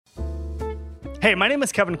Hey, my name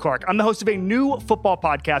is Kevin Clark. I'm the host of a new football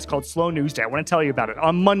podcast called Slow News Day. I want to tell you about it.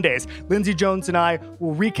 On Mondays, Lindsey Jones and I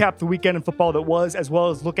will recap the weekend in football that was, as well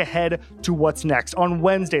as look ahead to what's next. On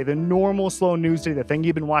Wednesday, the normal Slow News Day, the thing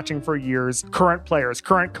you've been watching for years, current players,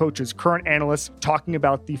 current coaches, current analysts talking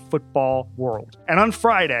about the football world. And on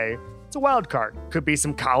Friday, it's a wild card. Could be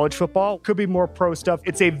some college football, could be more pro stuff.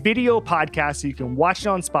 It's a video podcast, so you can watch it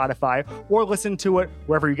on Spotify or listen to it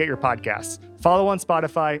wherever you get your podcasts. Follow on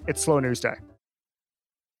Spotify. It's Slow News Day.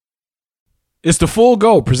 It's the Full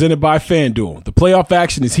Go presented by FanDuel. The playoff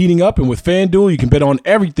action is heating up, and with FanDuel, you can bet on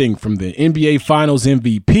everything from the NBA Finals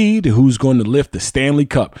MVP to who's going to lift the Stanley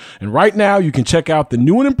Cup. And right now, you can check out the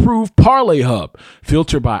new and improved Parlay Hub.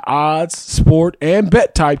 Filter by odds, sport, and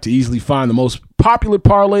bet type to easily find the most popular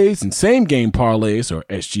parlays and same-game parlays, or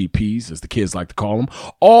SGPs, as the kids like to call them,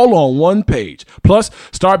 all on one page. Plus,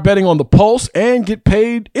 start betting on the pulse and get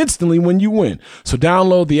paid instantly when you win. So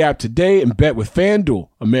download the app today and bet with FanDuel,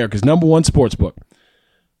 America's #1 sportsbook.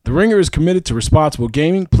 The Ringer is committed to responsible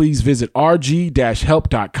gaming. Please visit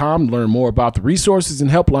rg-help.com to learn more about the resources and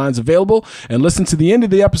helplines available and listen to the end of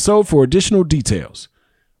the episode for additional details.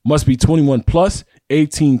 Must be 21 plus,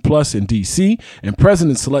 18 plus in D.C. and present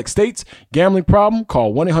in select states. Gambling problem?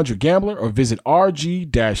 Call 1-800-GAMBLER or visit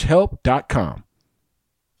rg-help.com.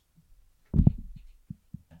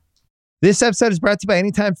 This episode is brought to you by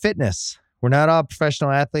Anytime Fitness. We're not all professional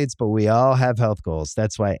athletes, but we all have health goals.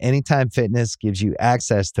 That's why Anytime Fitness gives you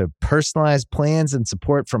access to personalized plans and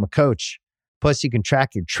support from a coach. Plus, you can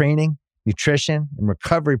track your training, nutrition, and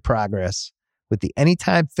recovery progress with the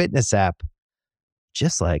Anytime Fitness app,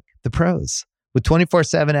 just like the pros. With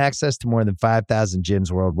 24/7 access to more than 5,000 gyms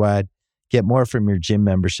worldwide, get more from your gym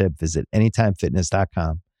membership. Visit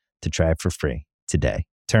anytimefitness.com to try it for free today.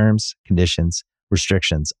 Terms, conditions,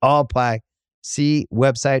 restrictions all apply. See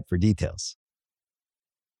website for details.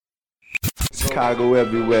 Chicago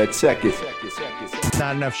everywhere, check it.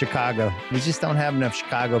 Not enough Chicago. We just don't have enough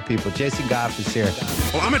Chicago people. Jason Goff is here.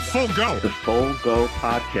 Well, I'm at Full Go. The Full Go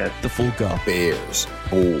podcast. The Full Go. Bears,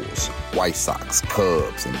 Bulls, White Sox,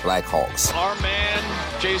 Cubs, and Blackhawks. Our man,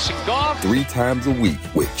 Jason Goff. 3 times a week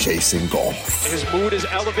with Jason Goff. His mood is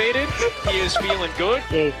elevated. He is feeling good.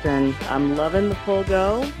 Jason, I'm loving the Full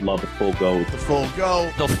Go. Love the Full Go. The Full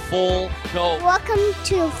Go. The Full Go. Welcome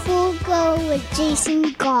to Full Go with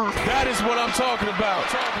Jason Goff. That is what I'm talking about.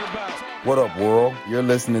 What up, world? You're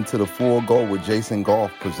listening to The Full Go with Jason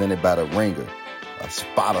Goff, presented by The Ringer, a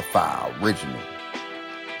Spotify original.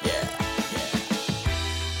 Yeah.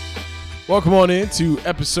 Welcome on in to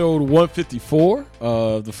episode 154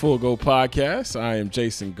 of the Full Go podcast. I am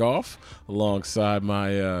Jason Goff, alongside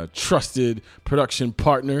my trusted production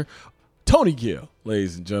partner, Tony Gill.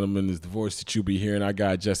 Ladies and gentlemen, is the voice that you'll be hearing. I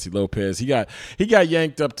got Jesse Lopez. He got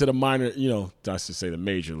yanked up to the minor, I should say the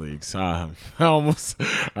major leagues. I almost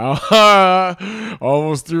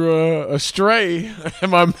threw a stray at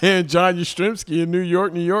my man John Yastrzemski in New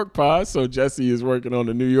York pod. So Jesse is working on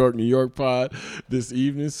the New York pod this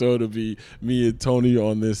evening. So it'll be me and Tony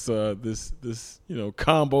on this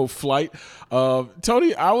combo flight.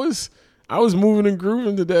 Tony, I was moving and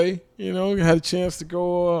grooving today. Had a chance to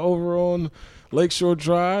go over on Lakeshore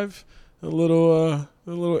Drive, a little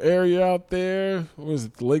area out there. What was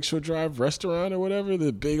it, the Lakeshore Drive restaurant or whatever?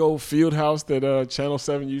 The big old field house that Channel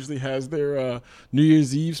 7 usually has their New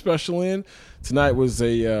Year's Eve special in. Tonight was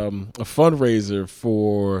a fundraiser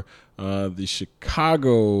for the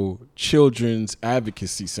Chicago Children's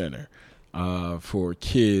Advocacy Center for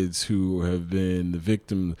kids who have been the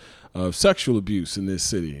victim of sexual abuse in this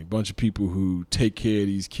city. A bunch of people who take care of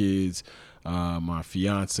these kids. My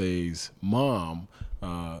fiance's mom,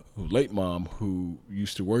 late mom, who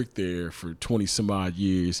used to work there for 20 some odd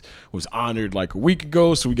years, was honored like a week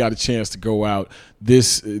ago. So we got a chance to go out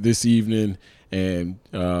this evening and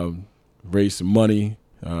raise some money,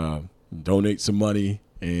 donate some money,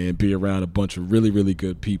 and be around a bunch of really, really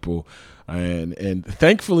good people. And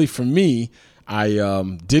thankfully for me, I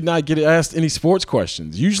did not get asked any sports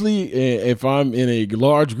questions. Usually, if I'm in a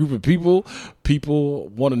large group of people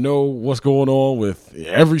want to know what's going on with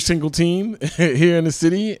every single team here in the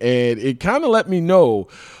city, and it kind of let me know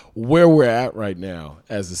where we're at right now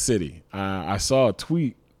as a city. I saw a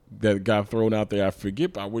tweet that got thrown out there. I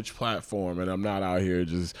forget by which platform, and I'm not out here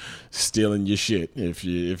just stealing your shit if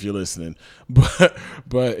you're listening. But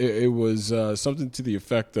it was something to the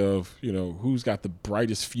effect of, who's got the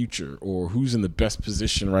brightest future or who's in the best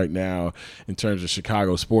position right now in terms of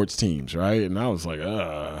Chicago sports teams, right? And I was like,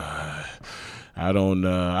 I don't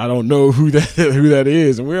know who that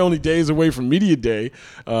is, and we're only days away from media day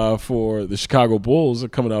for the Chicago Bulls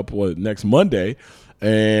coming up next Monday.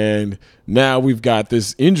 And now we've got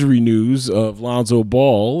this injury news of Lonzo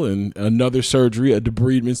Ball and another surgery, a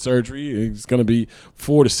debridement surgery. It's going to be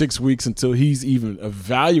 4 to 6 weeks until he's even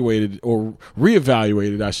evaluated or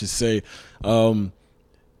reevaluated, I should say.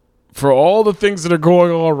 For all the things that are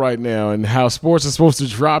going on right now and how sports are supposed to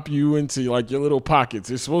drop you into like your little pockets.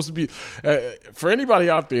 It's supposed to be for anybody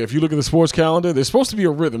out there, if you look at the sports calendar, there's supposed to be a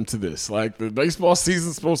rhythm to this. Like the baseball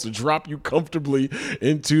season is supposed to drop you comfortably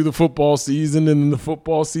into the football season, and then the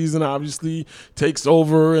football season obviously takes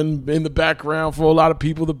over, and in the background for a lot of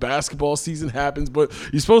people the basketball season happens, but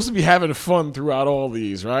you're supposed to be having fun throughout all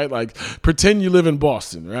these, right? Like pretend you live in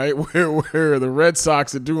Boston, right? Where the Red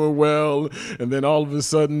Sox are doing well, and then all of a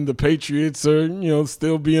sudden the Patriots are,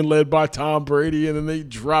 still being led by Tom Brady, and then they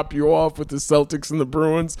drop you off with the Celtics and the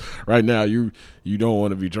Bruins. Right now, you don't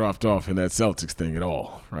want to be dropped off in that Celtics thing at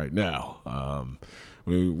all. Right now,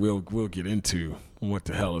 we'll get into what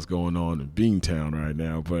the hell is going on in Beantown right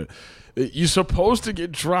now, but you're supposed to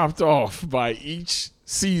get dropped off by each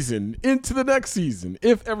season into the next season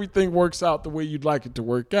if everything works out the way you'd like it to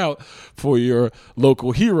work out for your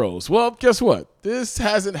local heroes. Well, guess what? This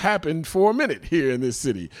hasn't happened for a minute here in this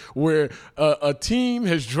city, where a team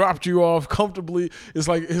has dropped you off comfortably. It's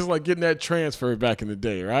like getting that transfer back in the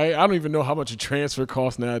day, right? I don't even know how much a transfer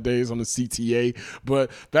costs nowadays on the CTA, but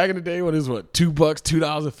back in the day when it was $2,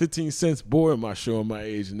 $2.15. Boy, am I showing my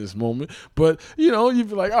age in this moment. But you'd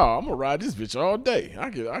be like, oh, I'm gonna ride this bitch all day. I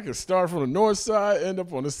could start from the north side, end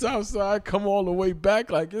up on the south side, come all the way back.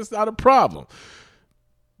 Like, it's not a problem.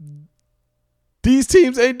 These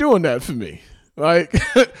teams ain't doing that for me. Like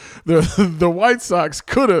the White Sox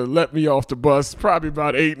could have let me off the bus probably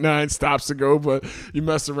about 8-9 stops ago, but I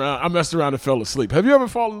messed around and fell asleep. Have you ever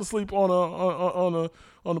fallen asleep on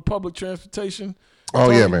a public transportation? Oh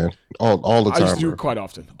yeah, man, all the time. I used to do it quite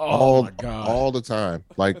often. Oh my god, all the time.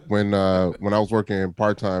 Like when I was working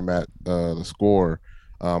part time at the Score,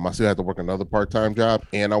 I still had to work another part time job,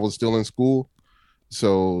 and I was still in school,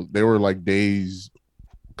 so there were like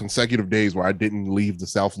consecutive days where I didn't leave the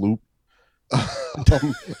South Loop.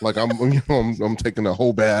 Like I'm taking the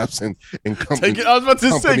whole baths and I was about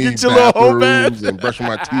to say, get your little whole bath and brushing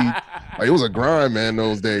my teeth. Like, it was a grind, man,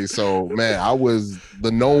 those days. So man, I was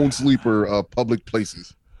the known sleeper of public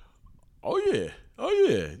places. Oh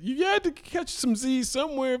yeah, you had to catch some Z's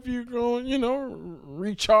somewhere if you're going,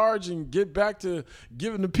 recharge and get back to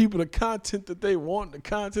giving the people the content that they want, the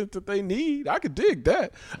content that they need. I could dig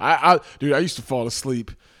that. Dude, I used to fall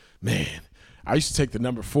asleep, man. I used to take the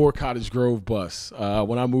number 4 Cottage Grove bus.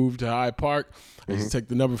 When I moved to Hyde Park, I used to take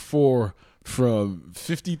the number 4 from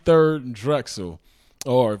 53rd and Drexel,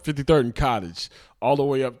 or 53rd and Cottage, all the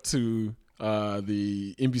way up to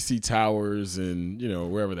the NBC Towers and,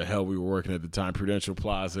 wherever the hell we were working at the time, Prudential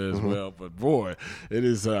Plaza as well. But boy, it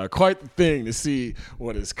is quite the thing to see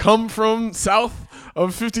what has come from south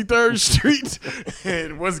of 53rd Street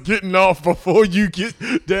and what's getting off before you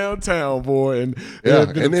get downtown, boy. And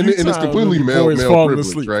it's completely male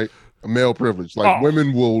privilege, right? Male privilege. Like,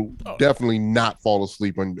 women will definitely not fall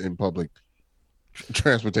asleep in public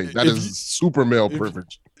transportation. That is super male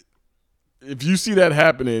privilege. If you see that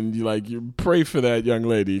happening, you pray for that young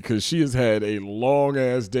lady, because she has had a long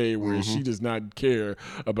ass day where she does not care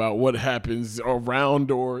about what happens around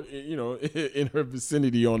or in her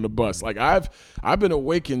vicinity on the bus. Like, I've been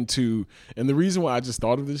awakened to, and the reason why I just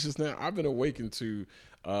thought of this just now, I've been awakened to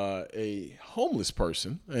a homeless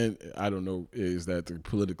person, and I don't know, is that the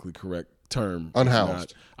politically correct term?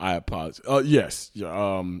 Unhoused. I apologize. Yes,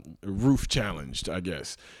 roof challenged, I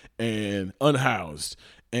guess, and unhoused,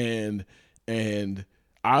 and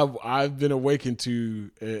I've been awakened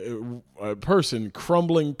to a person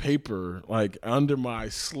crumbling paper like under my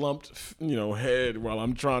slumped head while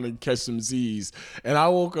I'm trying to catch some Z's, and I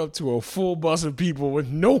woke up to a full bus of people with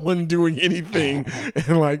no one doing anything,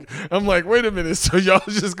 and I'm like, wait a minute, so y'all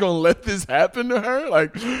just gonna let this happen to her?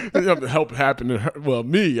 Like, help happen to her? Well,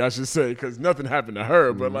 me, I should say, because nothing happened to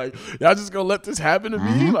her, but like, y'all just gonna let this happen to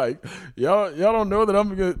me? Like, y'all don't know that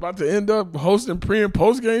I'm about to end up hosting pre and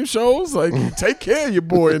post game shows? Like, take care of your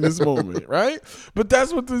boy in this moment, right? But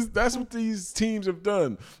that's what these teams have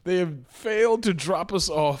done. They have failed to drop us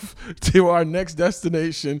off to our next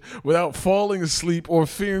destination without falling asleep or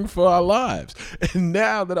fearing for our lives. And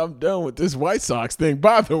now that I'm done with this White Sox thing,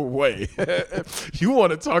 by the way, you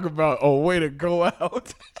want to talk about a way to go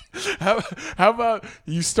out? How about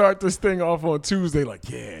you start this thing off on Tuesday like,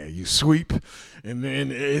 yeah, you sweep, and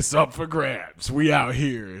then it's up for grabs. We out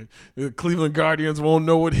here. The Cleveland Guardians won't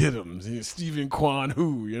know what hit them. Stephen Kwan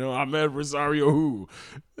who, Ahmed Rosario who.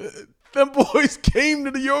 Them boys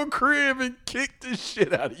came to your crib and kicked the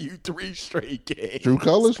shit out of you 3 straight games. True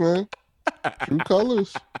colors, man. True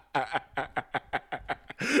colors.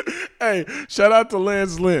 Hey, shout out to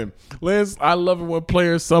Lance Lynn. Lance, I love it when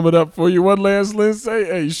players sum it up for you. What Lance Lynn say?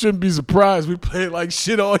 Hey, you shouldn't be surprised. We play like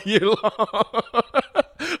shit all year long.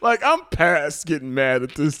 Like, I'm past getting mad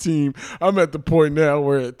at this team. I'm at the point now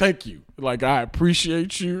where, thank you. Like, I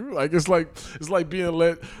appreciate you. Like, it's like being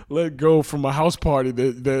let go from a house party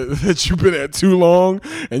that you've been at too long,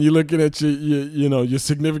 and you're looking at your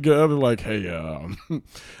significant other like, hey,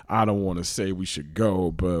 I don't want to say we should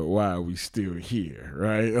go, but why are we still here,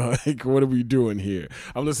 right? Like, what are we doing here?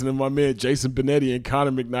 I'm listening to my man Jason Benetti and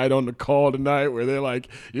Connor McKnight on the call tonight, where they're like,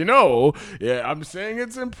 yeah, I'm saying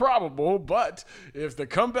it's improbable, but if the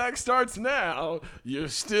comeback starts now, you're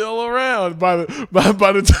still around by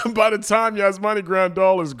the time Yasmani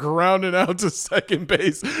Grandal is grounding out to second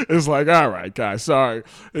base. It's like, all right, guys, sorry.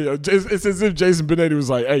 It's as if Jason Benetti was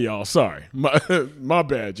like, hey, y'all, sorry. My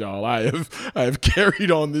bad, y'all. I have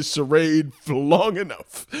carried on this charade for long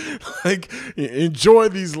enough. Like, enjoy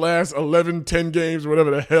these last 11, 10 games,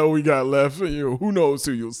 whatever the hell we got left. Who knows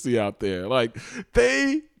who you'll see out there. Like,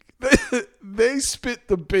 they spit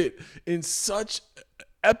the bit in such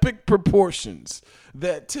epic proportions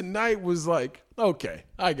that tonight was like, okay,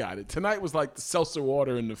 I got it. Tonight was like the seltzer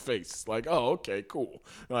water in the face. Like, oh, okay, cool.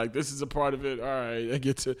 Like, this is a part of it. All right, I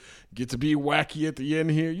get to be wacky at the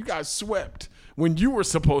end here. You got swept when you were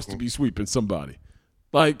supposed to be sweeping somebody.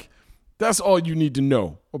 Like, that's all you need to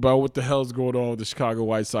know about what the hell's going on with the Chicago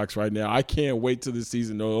White Sox right now. I can't wait till the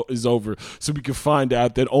season is over so we can find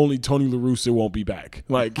out that only Tony La Russa won't be back.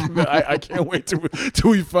 Like, I can't wait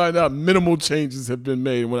till we find out minimal changes have been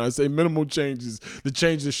made. When I say minimal changes, the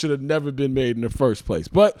changes should have never been made in the first place.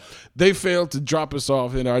 But they failed to drop us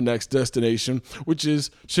off in our next destination, which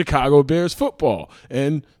is Chicago Bears football.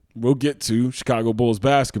 And we'll get to Chicago Bulls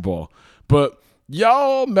basketball. But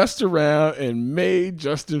y'all messed around and made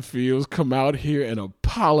Justin Fields come out here and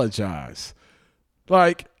apologize.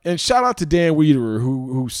 Like, and shout out to Dan Wiederer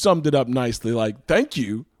who summed it up nicely. Like, thank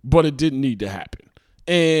you, but it didn't need to happen.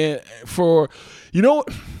 And for, the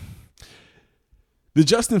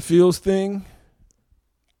Justin Fields thing,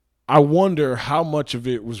 I wonder how much of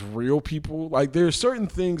it was real people. Like, there are certain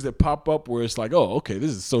things that pop up where it's like, oh, okay,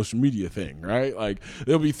 this is a social media thing, right? Like,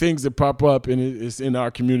 there'll be things that pop up and it's in our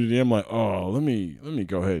community. I'm like, oh, let me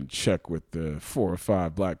go ahead and check with the 4 or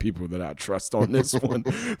 5 black people that I trust on this one.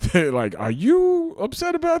 They're like, are you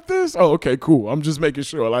upset about this? Oh, okay, cool. I'm just making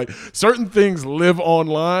sure. Like, certain things live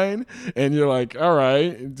online and you're like, all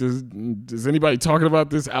right, is anybody talking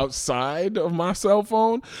about this outside of my cell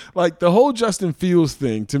phone? Like, the whole Justin Fields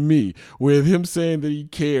thing, to me, with him saying that he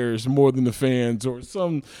cares more than the fans, or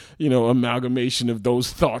some, amalgamation of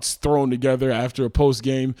those thoughts thrown together after a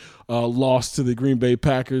post-game loss to the Green Bay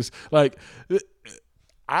Packers. Like,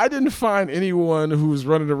 I didn't find anyone who was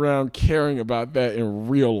running around caring about that in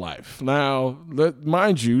real life. Now,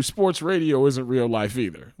 mind you, sports radio isn't real life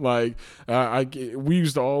either. Like, we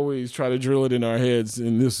used to always try to drill it in our heads,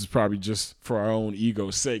 and this is probably just for our own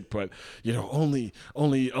ego's sake, but, only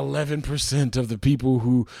 11% of the people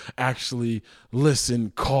who actually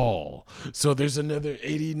listen call. So there's another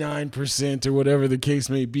 89% or whatever the case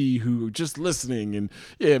may be who are just listening. And,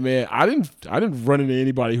 yeah, man, I didn't run into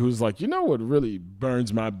anybody who's like, what really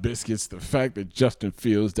burns my biscuits? The fact that Justin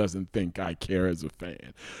Fields doesn't think I care as a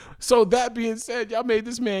fan. So that being said, y'all made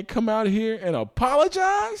this man come out here and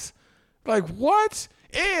apologize? Like, what?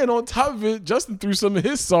 And on top of it, Justin threw some of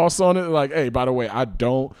his sauce on it. Like, hey, by the way, I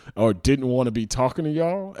don't or didn't want to be talking to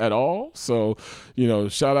y'all at all. So,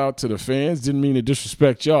 shout out to the fans. Didn't mean to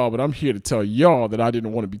disrespect y'all, but I'm here to tell y'all that I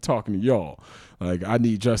didn't want to be talking to y'all. Like, I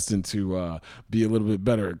need Justin to be a little bit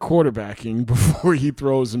better at quarterbacking before he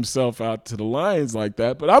throws himself out to the Lions like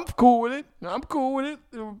that. But I'm cool with it.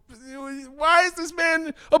 Why is this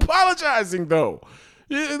man apologizing, though?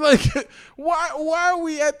 Like, why are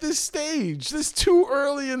we at this stage? This too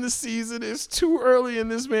early in the season. It's too early in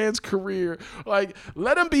this man's career. Like,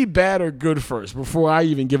 let him be bad or good first before I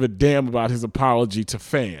even give a damn about his apology to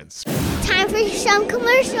fans. Time for some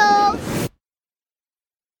commercials.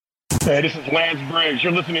 Hey, this is Lance Briggs.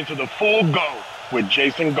 You're listening to The Full Go with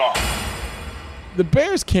Jason Goff. The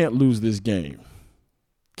Bears can't lose this game.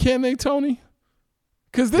 Can they, Tony?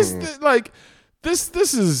 Because this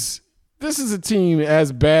is a team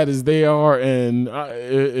as bad as they are, and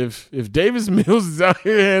if Davis Mills is out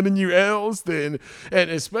here handing you L's, then, and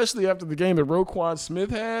especially after the game that Roquan Smith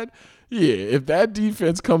had, yeah, if that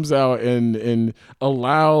defense comes out and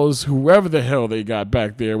allows whoever the hell they got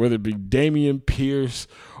back there, whether it be Dameon Pierce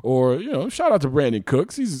or, shout out to Brandon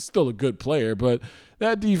Cooks, he's still a good player, but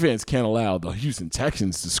that defense can't allow the Houston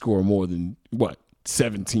Texans to score more than,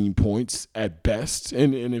 17 points at best.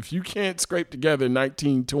 And if you can't scrape together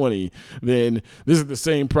 19, 20, then this is the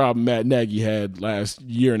same problem Matt Nagy had last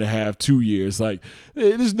year and a half, 2 years. Like,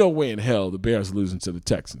 there's no way in hell the Bears are losing to the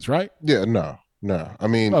Texans, right? Yeah, no. I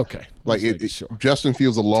mean, okay. Like, Justin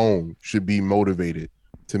Fields alone should be motivated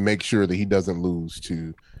to make sure that he doesn't lose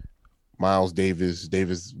to Miles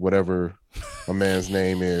Davis, whatever my man's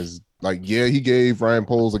name is. Like, yeah, he gave Ryan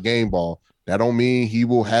Poles a game ball. That don't mean he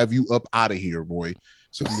will have you up out of here, boy.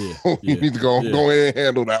 So you need to go ahead and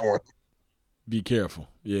handle that one. Be careful.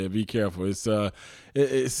 Yeah, be careful. It's man,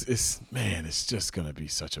 it's just gonna be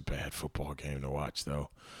such a bad football game to watch, though.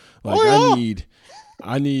 Like,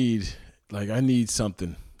 I need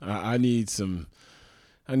something. I need some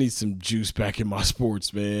juice back in my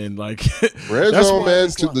sports, man. Like, Red Zone, man,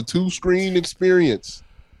 to the 2-screen experience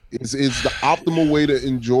is the optimal way to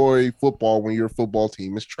enjoy football when your football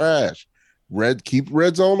team is trash. Keep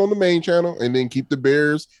Red Zone on the main channel, and then keep the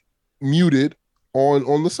Bears muted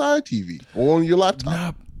on the side TV or on your laptop.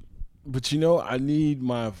 Nah, but I need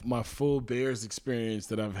my full Bears experience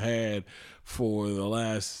that I've had for the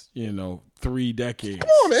last 3 decades. Come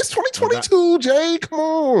on, it's 2022, Jay. Come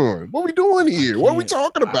on, what are we doing here? What are we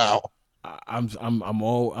talking about? I'm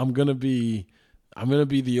gonna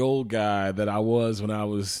be the old guy that I was when I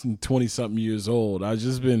was 20-something years old. I've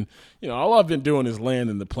just been, all I've been doing is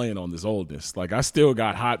landing the plane on this oldness. Like, I still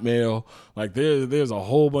got Hotmail. Like, there's a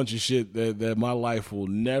whole bunch of shit that my life will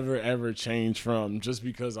never, ever change from, just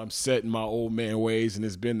because I'm set in my old man ways, and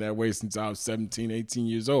it's been that way since I was 17, 18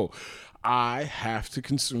 years old. I have to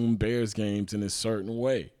consume Bears games in a certain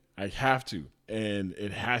way. I have to. And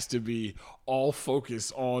it has to be all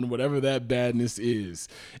focused on whatever that badness is.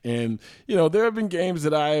 And, there have been games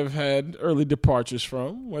that I have had early departures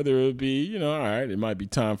from, whether it be, all right, it might be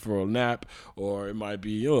time for a nap, or it might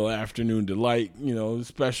be a little afternoon delight,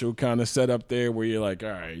 special kind of setup there where you're like,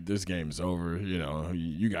 all right, this game's over.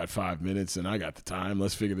 You got 5 minutes and I got the time.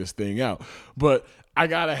 Let's figure this thing out. But I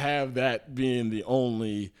got to have that being the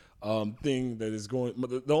only thing that is going,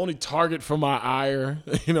 the only target for my ire,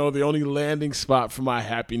 the only landing spot for my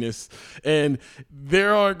happiness. And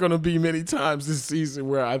there aren't going to be many times this season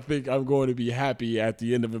where I think I'm going to be happy at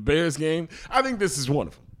the end of a Bears game. I think this is one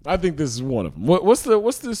of them. What's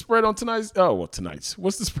the spread on tonight's? Oh, well, tonight's.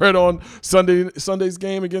 What's the spread on Sunday's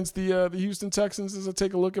game against the Houston Texans? As I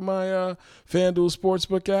take a look at my FanDuel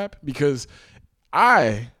Sportsbook app, because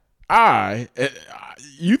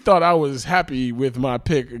you thought I was happy with my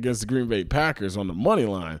pick against the Green Bay Packers on the money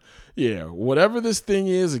line. Yeah, whatever this thing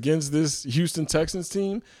is against this Houston Texans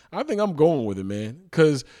team, I think I'm going with it, man.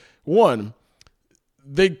 Because, one,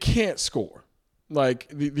 they can't score. Like,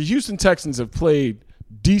 the Houston Texans have played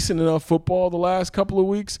decent enough football the last couple of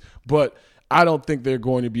weeks, but I don't think they're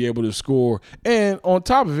going to be able to score. And on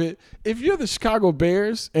top of it, if you're the Chicago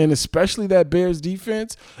Bears, and especially that Bears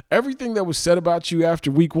defense, everything that was said about you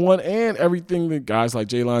after week 1, and everything that guys like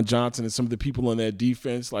Jaylon Johnson and some of the people on that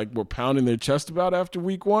defense were pounding their chest about after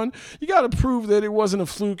week 1, you got to prove that it wasn't a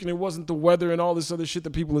fluke and it wasn't the weather and all this other shit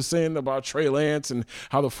that people are saying about Trey Lance and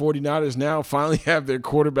how the 49ers now finally have their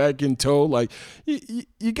quarterback in tow. Like,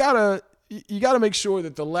 you got to make sure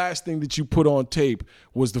that the last thing that you put on tape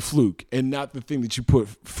was the fluke and not the thing that you put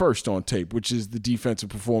first on tape, which is the defensive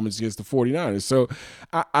performance against the 49ers. So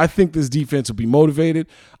I think this defense will be motivated.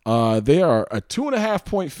 They are a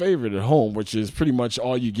 2.5-point favorite at home, which is pretty much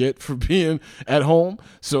all you get for being at home.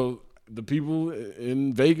 So the people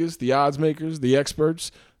in Vegas, the odds makers, the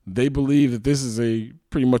experts, they believe that this is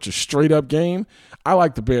pretty much a straight-up game. I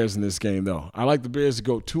like the Bears in this game, though. I like the Bears to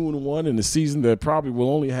go 2-1 in a season that probably will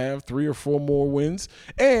only have 3 or 4 more wins.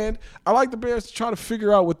 And I like the Bears to try to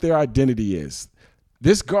figure out what their identity is.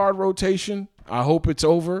 This guard rotation, I hope it's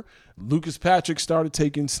over. Lucas Patrick started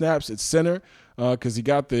taking snaps at center because he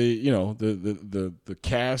got the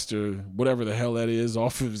cast or whatever the hell that is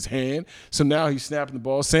off of his hand. So now he's snapping the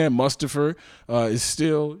ball. Sam Mustipher is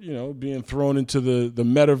still, being thrown into the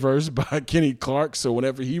metaverse by Kenny Clark. So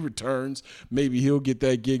whenever he returns, maybe he'll get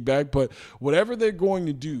that gig back. But whatever they're going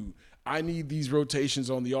to do, I need these rotations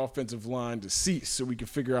on the offensive line to cease so we can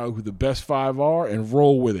figure out who the best 5 are and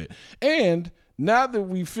roll with it. And now that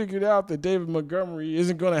we figured out that David Montgomery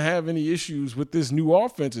isn't going to have any issues with this new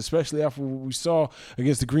offense, especially after what we saw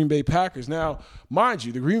against the Green Bay Packers. Now, mind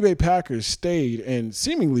you, the Green Bay Packers stayed and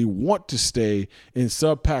seemingly want to stay in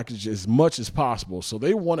sub-package as much as possible. So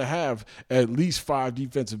they want to have at least 5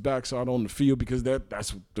 defensive backs out on the field because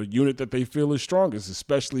that's the unit that they feel is strongest,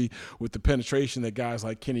 especially with the penetration that guys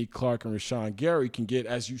like Kenny Clark and Rashawn Gary can get,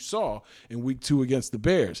 as you saw in week 2 against the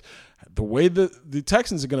Bears. The way the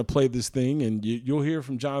Texans are going to play this thing, and You'll hear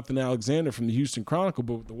from Jonathan Alexander from the Houston Chronicle,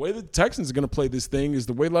 but the way the Texans are going to play this thing is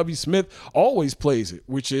the way Lovie Smith always plays it,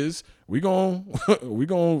 which is we're going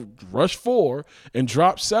to rush 4 and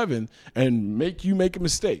drop 7 and make you make a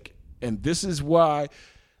mistake. And this is why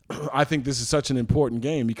I think this is such an important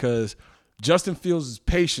game, because Justin Fields'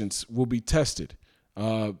 patience will be tested.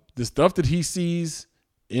 The stuff that he sees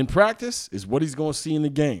in practice is what he's going to see in the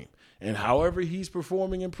game. And however he's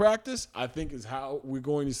performing in practice, I think is how we're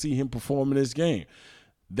going to see him perform in this game.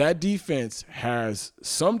 That defense has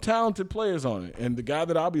some talented players on it. And the guy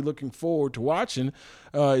that I'll be looking forward to watching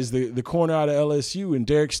is the corner out of LSU and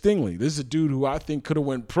Derek Stingley. This is a dude who I think could have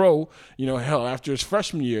went pro, after his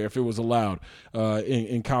freshman year if it was allowed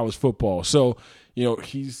in college football. So,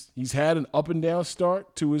 he's had an up and down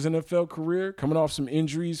start to his NFL career, coming off some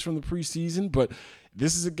injuries from the preseason, but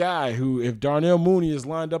this is a guy who, if Darnell Mooney is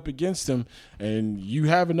lined up against him and you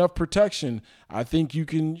have enough protection, I think you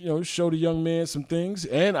can, show the young man some things.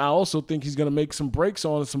 And I also think he's going to make some breaks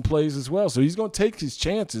on some plays as well. So he's going to take his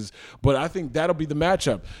chances, but I think that'll be the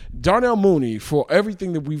matchup. Darnell Mooney, for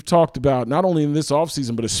everything that we've talked about, not only in this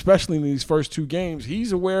offseason, but especially in these first 2 games,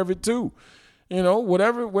 he's aware of it too.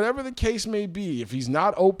 Whatever the case may be, if he's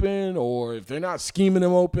not open or if they're not scheming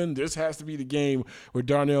him open, this has to be the game where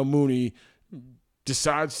Darnell Mooney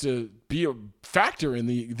decides to be a factor in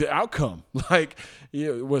the outcome.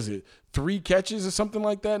 Was it 3 catches or something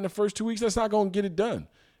like that in the first 2 weeks? That's not going to get it done,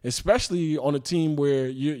 especially on a team where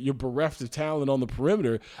you're bereft of talent on the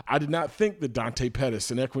perimeter. I did not think that Dante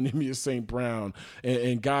Pettis and Equanimeous St. Brown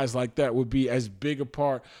and guys like that would be as big a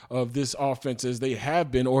part of this offense as they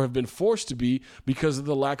have been or have been forced to be because of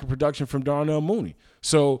the lack of production from Darnell Mooney.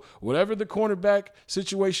 So whatever the cornerback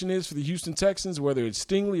situation is for the Houston Texans, whether it's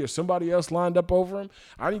Stingley or somebody else lined up over him,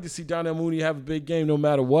 I need to see Darnell Mooney have a big game no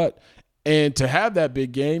matter what. And to have that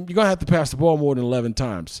big game, you're going to have to pass the ball more than 11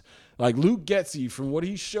 times. Like Luke Getsy, from what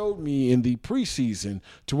he showed me in the preseason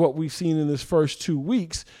to what we've seen in this first 2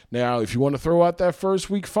 weeks. Now, if you want to throw out that first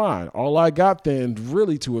week, fine. All I got then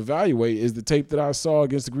really to evaluate is the tape that I saw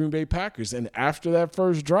against the Green Bay Packers. And after that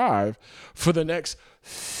first drive, for the next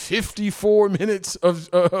 54 minutes of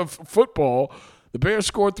football, the Bears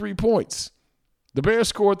scored 3 points. The Bears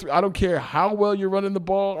scored 3. I don't care how well you're running the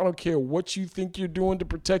ball. I don't care what you think you're doing to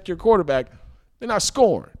protect your quarterback. They're not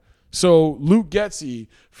scoring. So Luke Getsy,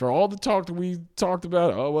 for all the talk that we talked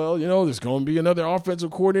about, there's going to be another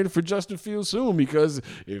offensive coordinator for Justin Fields soon, because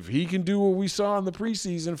if he can do what we saw in the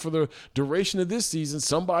preseason for the duration of this season,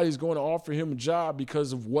 somebody's going to offer him a job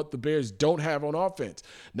because of what the Bears don't have on offense.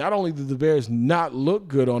 Not only do the Bears not look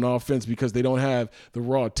good on offense because they don't have the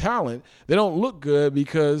raw talent, they don't look good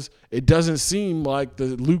because it doesn't seem like the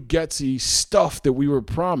Luke Getsy stuff that we were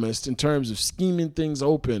promised in terms of scheming things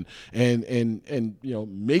open and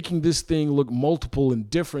making this thing look multiple and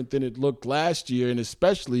different than it looked last year, and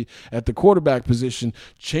especially at the quarterback position,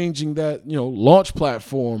 changing that launch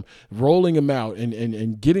platform, rolling him out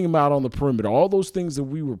and getting him out on the perimeter. All those things that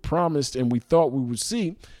we were promised and we thought we would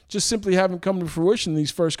see just simply haven't come to fruition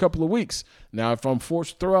these first couple of weeks. Now, if I'm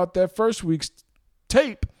forced to throw out that first week's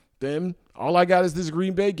tape, then all I got is this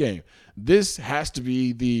Green Bay game. This has to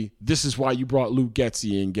be this is why you brought Luke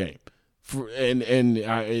Getsy in game.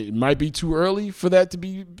 It might be too early for that to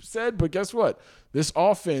be said, but guess what? This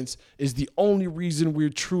offense is the only reason we're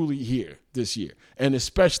truly here this year, and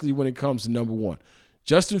especially when it comes to number 1.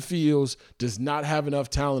 Justin Fields does not have enough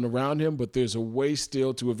talent around him, but there's a way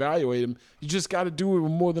still to evaluate him. You just got to do it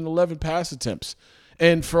with more than 11 pass attempts.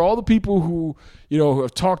 And for all the people who,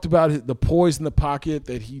 have talked about the poise in the pocket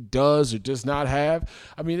that he does or does not have,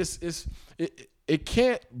 I mean, it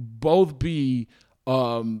can't both be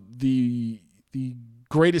the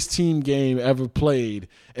greatest team game ever played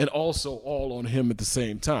and also all on him at the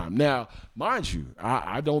same time. Now, mind you,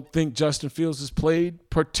 I don't think Justin Fields has played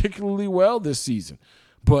particularly well this season,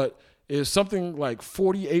 but it's something like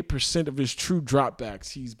 48% of his true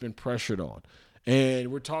dropbacks he's been pressured on.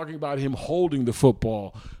 And we're talking about him holding the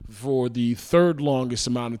football for the 3rd longest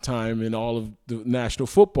amount of time in all of the National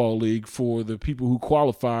Football League for the people who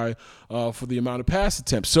qualify for the amount of pass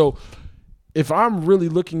attempts. So if I'm really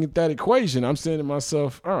looking at that equation, I'm saying to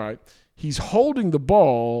myself, all right, he's holding the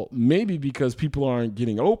ball maybe because people aren't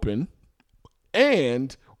getting open,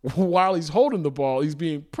 and while he's holding the ball, he's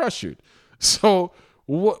being pressured. So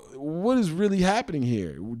what is really happening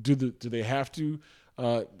here? Do they have to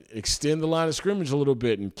extend the line of scrimmage a little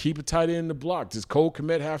bit and keep a tight end in the block? Does Cole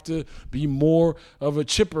Kmet have to be more of a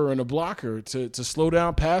chipper and a blocker to slow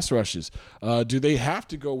down pass rushes? Do they have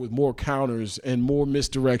to go with more counters and more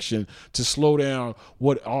misdirection to slow down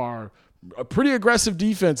what are a pretty aggressive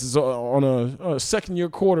defense on a second-year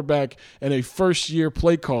quarterback and a first-year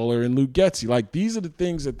play caller in Luke Getsy. Like, these are the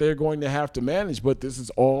things that they're going to have to manage, but this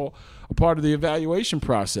is all a part of the evaluation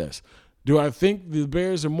process. Do I think the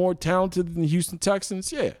Bears are more talented than the Houston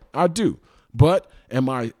Texans? Yeah, I do. But am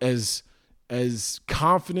I as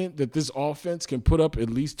confident that this offense can put up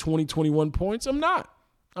at least 20, 21 points? I'm not.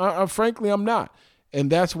 Frankly, I'm not. And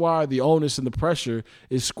that's why the onus and the pressure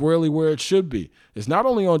is squarely where it should be. It's not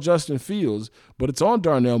only on Justin Fields, but it's on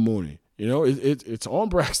Darnell Mooney. You know, it's on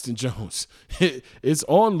Braxton Jones. It's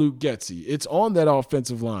on Luke Getsy. It's on that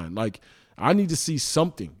offensive line. Like, I need to see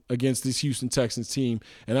something against this Houston Texans team,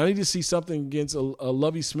 and I need to see something against a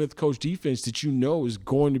Lovie Smith coach defense that you know is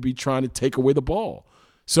going to be trying to take away the ball.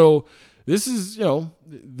 So this is,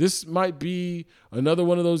 this might be another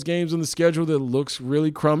one of those games on the schedule that looks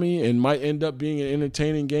really crummy and might end up being an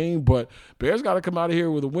entertaining game, but Bears got to come out of here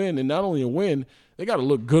with a win, and not only a win, they got to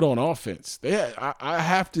look good on offense. I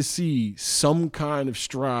have to see some kind of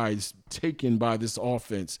strides taken by this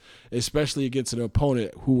offense, especially against an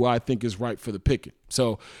opponent who I think is ripe for the picking.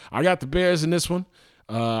 So I got the Bears in this one.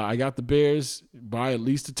 I got the Bears by at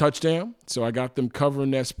least a touchdown, so I got them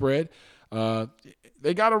covering that spread.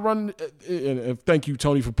 They got to run, and thank you,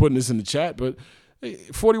 Tony, for putting this in the chat, but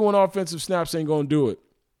 41 offensive snaps ain't going to do it.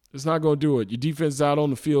 It's not going to do it. Your defense is out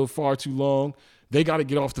on the field far too long. They got to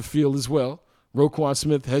get off the field as well. Roquan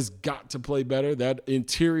Smith has got to play better. That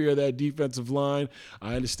interior of that defensive line,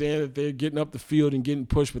 I understand that they're getting up the field and getting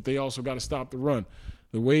pushed, but they also got to stop the run.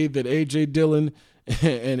 The way that A.J. Dillon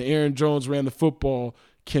and Aaron Jones ran the football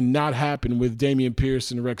cannot happen with Dameon Pierce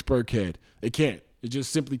and Rex Burkhead. It can't. It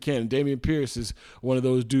just simply can't. And Dameon Pierce is one of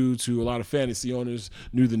those dudes who a lot of fantasy owners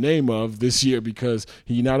knew the name of this year because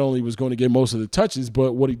he not only was going to get most of the touches,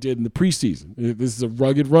 but what he did in the preseason. This is a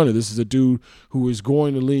rugged runner. This is a dude who is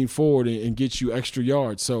going to lean forward and get you extra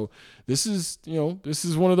yards. So this is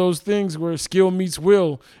one of those things where skill meets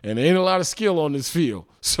will, and there ain't a lot of skill on this field.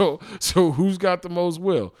 So who's got the most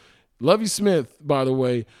will? Lovie Smith, by the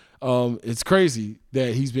way, it's crazy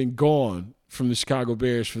that he's been gone from the Chicago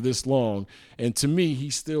Bears for this long. And to me, he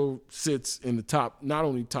still sits in the top, not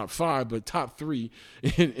only top 5, but top 3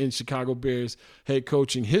 in Chicago Bears head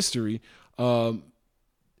coaching history.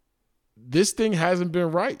 This thing hasn't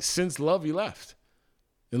been right since Lovie left.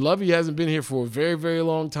 And Lovie hasn't been here for a very, very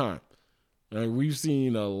long time. We've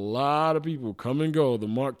seen a lot of people come and go, the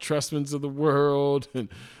Mark Trestmans of the world and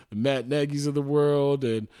the Matt Nagy's of the world.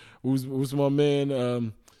 And who's my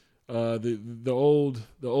man, the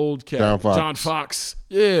old cat, John Fox.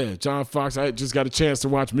 Yeah, John Fox. I just got a chance to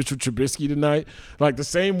watch Mitchell Trubisky tonight. Like, the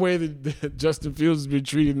same way that Justin Fields has been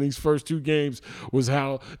treated in these first 2 games was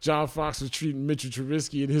how John Fox was treating Mitchell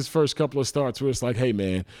Trubisky in his first couple of starts, where it's like, hey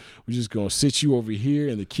man, we're just gonna sit you over here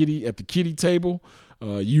at the kiddie table.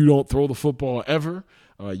 You don't throw the football ever.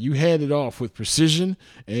 You hand it off with precision,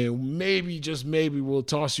 and maybe, just maybe, we'll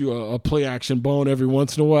toss you a play action bone every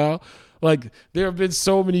once in a while. Like, there have been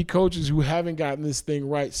so many coaches who haven't gotten this thing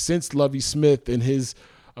right since Lovie Smith and his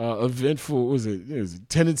eventful, was it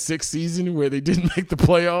 10-6 season where they didn't make the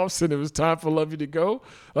playoffs and it was time for Lovie to go.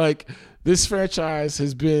 Like, this franchise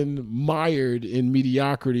has been mired in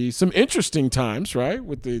mediocrity. Some interesting times, right,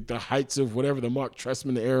 with the heights of whatever the Mark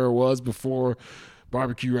Trestman era was before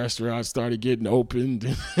barbecue restaurants started getting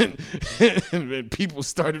opened and people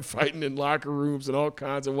started fighting in locker rooms and all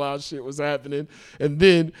kinds of wild shit was happening. And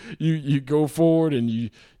then you go forward and you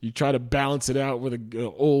try to balance it out with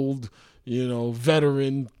an old,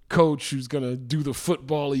 veteran coach who's going to do the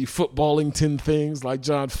footballington things like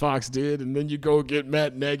John Fox did. And then you go get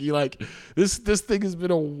Matt Nagy. Like, this thing has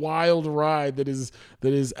been a wild ride that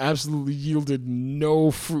is absolutely yielded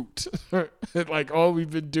no fruit. Like, all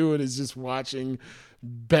we've been doing is just watching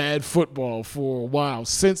bad football for a while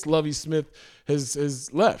since Lovie Smith has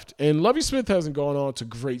left. And Lovie Smith hasn't gone on to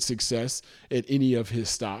great success at any of his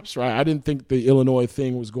stops, right? I didn't think the Illinois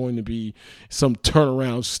thing was going to be some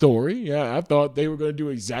turnaround story. Yeah, I thought they were going to do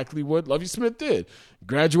exactly what Lovie Smith did.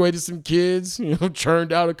 Graduated some kids,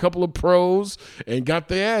 churned out a couple of pros, and got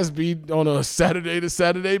their ass beat on a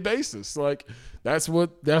Saturday-to-Saturday basis. Like, that's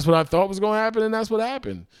what I thought was going to happen, and that's what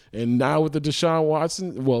happened. And now with the Deshaun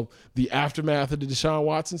Watson, the aftermath of the Deshaun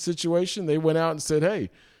Watson situation, they went out and said, hey,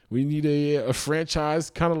 we need a franchise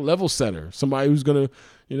kind of level setter, somebody who's going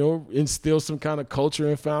to, instill some kind of culture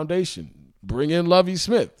and foundation. Bring in Lovie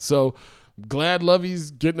Smith. So glad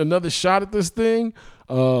Lovie's getting another shot at this thing.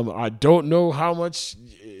 I don't know how much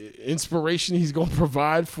inspiration he's going to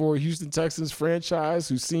provide for Houston Texans franchise,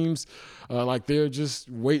 who seems like they're just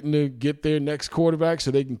waiting to get their next quarterback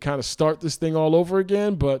so they can kind of start this thing all over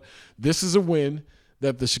again. But this is a win.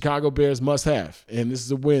 that the Chicago Bears must have. And this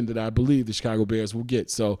is a win that I believe the Chicago Bears will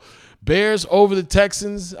get. So Bears over the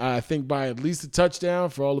Texans, I think by at least a touchdown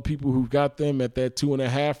for all the people who've got them at that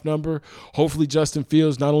 2.5 number. Hopefully Justin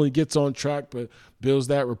Fields not only gets on track, but builds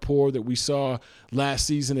that rapport that we saw last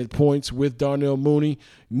season at points with Darnell Mooney.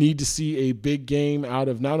 Need to see a big game out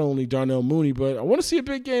of not only Darnell Mooney, but I want to see a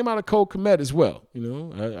big game out of Cole Kmet as well. You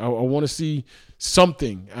know, I want to see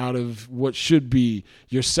something out of what should be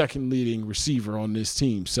your second leading receiver on this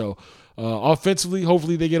team. So offensively,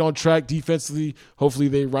 hopefully they get on track. Defensively, hopefully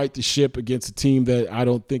they right the ship against a team that I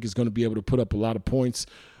don't think is going to be able to put up a lot of points.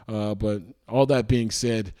 But all that being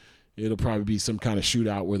said, it'll probably be some kind of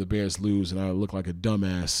shootout where the Bears lose and I look like a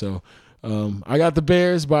dumbass. So I got the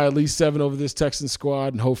Bears by at least 7 over this Texans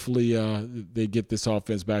squad, and hopefully they get this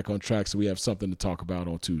offense back on track so we have something to talk about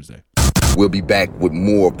on Tuesday. We'll be back with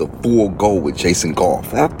more of the Full Go with Jason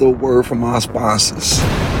Goff after a word from our sponsors.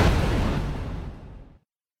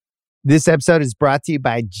 This episode is brought to you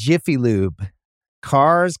by Jiffy Lube.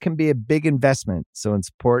 Cars can be a big investment, so it's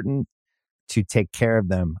important to take care of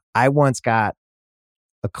them. I once got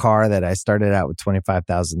a car that I started out with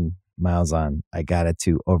 25,000 miles on. I got it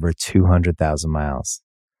to over 200,000 miles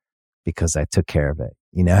because I took care of it.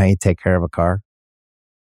 You know how you take care of a car?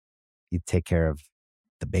 You take care of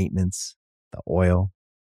the maintenance, the oil,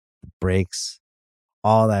 the brakes,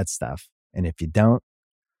 all that stuff. And if you don't,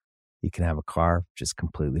 you can have a car just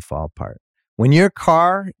completely fall apart. When your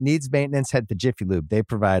car needs maintenance, head to Jiffy Lube. They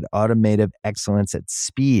provide automotive excellence at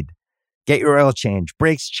speed. Get your oil change,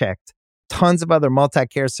 brakes checked, tons of other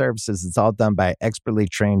multi-care services. It's all done by expertly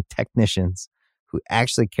trained technicians who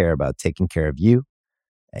actually care about taking care of you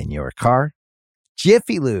and your car.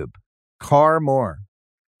 Jiffy Lube, car more.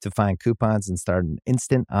 To find coupons and start an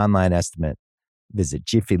instant online estimate, visit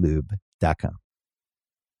jiffylube.com.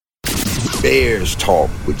 Bears Talk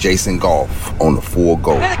with Jason Goff on the Full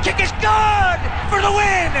Go. And the kick is good for the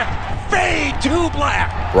win. Fade to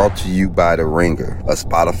black. Brought to you by The Ringer, a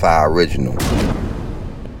Spotify original.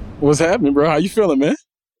 What's happening, bro? How you feeling, man?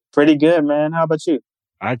 Pretty good, man. How about you?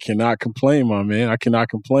 I cannot complain, my man. I cannot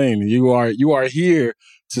complain. You are here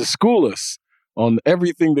to school us on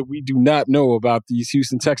everything that we do not know about these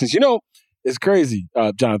Houston Texans. You know, it's crazy.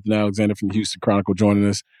 Jonathan Alexander from the Houston Chronicle joining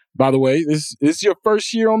us. By the way, this is your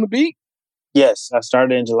first year on the beat? Yes, I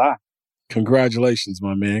started in July. Congratulations,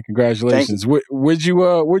 my man. Congratulations. Where'd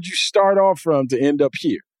you start off from to end up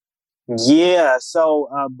here? Yeah, so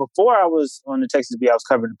before I was on the Texas beat, I was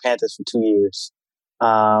covering the Panthers for 2 years.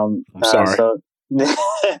 I'm sorry. Yeah,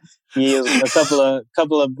 it was a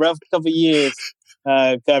couple of rough years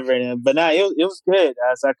covering them, but it was good.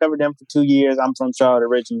 So I covered them for 2 years. I'm from Charlotte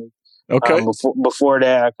originally. Okay. Before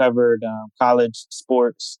that, I covered college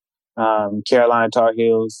sports, Carolina Tar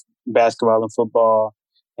Heels, basketball and football,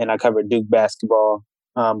 and I covered Duke basketball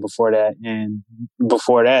before that. And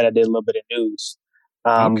before that, I did a little bit of news.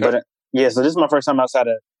 Okay. But yeah, so this is my first time outside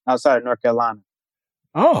of North Carolina.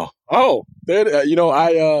 Oh,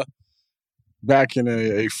 I back in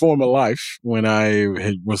a former life when I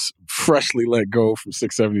was freshly let go from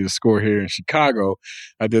 670 The Score here in Chicago,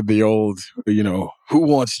 I did the old, Who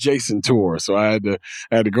Wants Jason tour. So I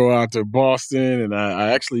had to go out to Boston, and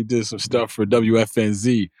I actually did some stuff for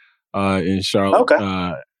WFNZ in Charlotte.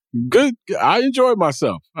 Okay. Good. I enjoyed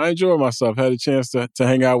myself. Had a chance to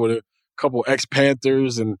hang out with a couple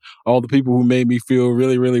ex-Panthers and all the people who made me feel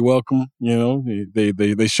really, really welcome.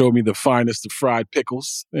 They showed me the finest of fried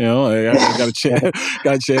pickles. I got a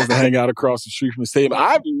chance to hang out across the street from the stadium.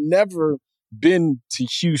 I've never been to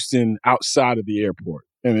Houston outside of the airport,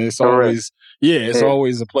 and it's always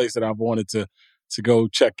always a place that I've wanted to go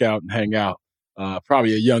check out and hang out.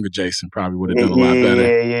 Probably a younger Jason probably would have done a lot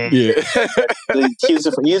better. Yeah.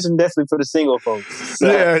 Houston definitely for the single folks. So,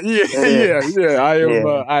 I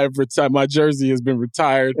have retired. My jersey has been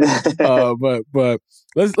retired. But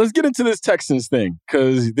let's get into this Texans thing,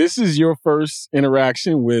 because this is your first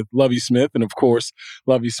interaction with Lovie Smith, and of course,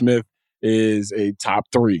 Lovie Smith is a top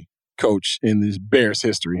 3 coach in this Bears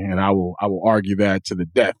history, and I will argue that to the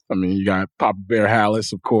death. I mean, you got Papa Bear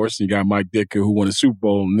Hallis, of course, you got Mike Ditka, who won a Super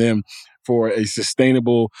Bowl, and them for a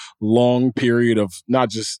sustainable long period of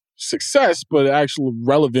not just success, but actual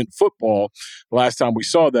relevant football. The last time we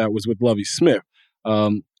saw that was with Lovie Smith.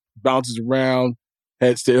 Bounces around,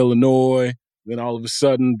 heads to Illinois, then all of a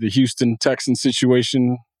sudden the Houston Texans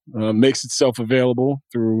situation makes itself available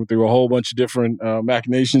through a whole bunch of different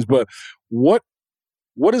machinations. But what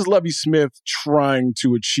is Lovie Smith trying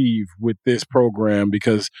to achieve with this program?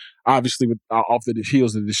 Because obviously, off the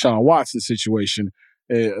heels of the Deshaun Watson situation,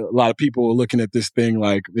 a lot of people are looking at this thing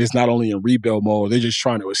like it's not only in rebuild mode, they're just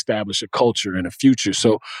trying to establish a culture and a future.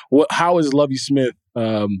 So how has Lovie Smith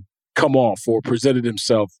come off or presented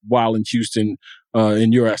himself while in Houston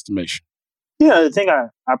in your estimation? Yeah, the thing I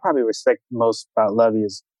probably respect most about Lovie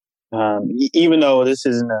is even though this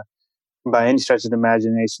isn't by any stretch of the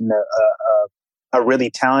imagination a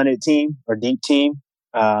really talented team or deep team,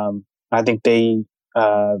 I think they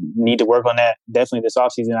need to work on that definitely this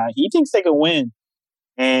offseason. He thinks they can win.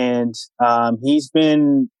 And he's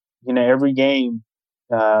been, every game,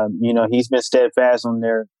 he's been steadfast on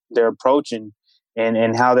their approach and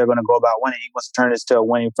how they're going to go about winning. He wants to turn this to a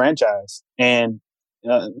winning franchise. And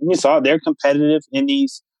you saw they're competitive in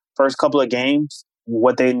these first couple of games.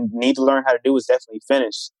 What they need to learn how to do is definitely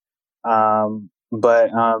finish.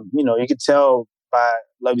 But you could tell by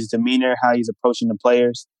Lovie's demeanor, how he's approaching the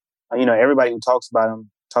players. Everybody who talks about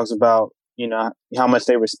him talks about, how much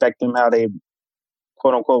they respect him, how they,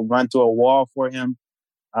 quote unquote, run through a wall for him.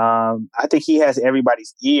 I think he has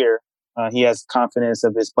everybody's ear. He has confidence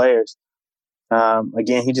of his players.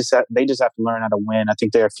 Again, they just have to learn how to win. I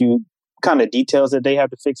think there are a few kind of details that they have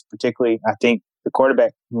to fix, particularly I think the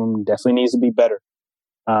quarterback room definitely needs to be better.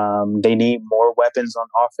 They need more weapons on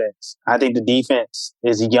offense. I think the defense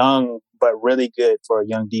is young, but really good for a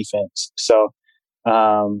young defense. So,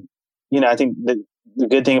 I think the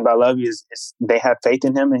good thing about Lovie is they have faith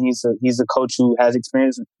in him, and he's a coach who has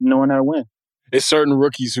experience knowing how to win. It's certain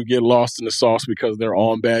rookies who get lost in the sauce because they're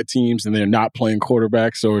on bad teams and they're not playing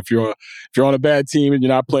quarterback. So if you're on a bad team and you're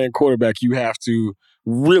not playing quarterback, you have to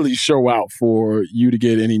really show out for you to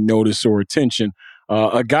get any notice or attention.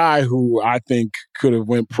 A guy who I think could have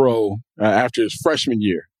went pro after his freshman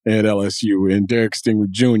year at LSU, and Derek Stingley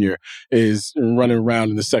Jr. is running around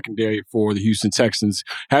in the secondary for the Houston Texans.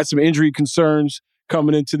 Had some injury concerns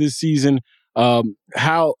coming into this season.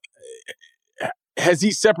 How has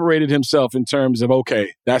he separated himself in terms of,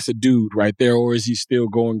 okay, that's a dude right there, or is he still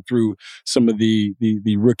going through some of the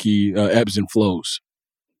rookie ebbs and flows?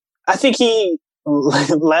 I think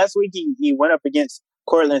last week he went up against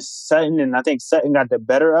Cortland Sutton, and I think Sutton got the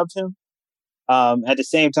better of him. At the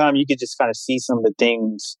same time, you could just kind of see some of the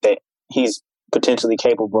things that he's potentially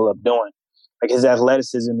capable of doing. Like his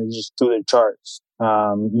athleticism is just through the charts.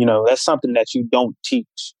 That's something that you don't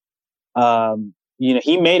teach.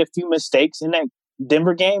 He made a few mistakes in that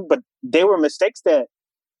Denver game, but they were mistakes that,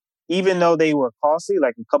 even though they were costly,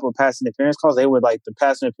 like a couple of pass interference calls, they were like the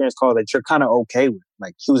pass interference call that you're kind of okay with.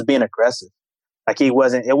 Like he was being aggressive. Like it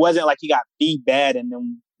wasn't like he got beat bad and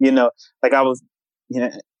then, like I was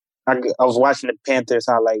watching the Panthers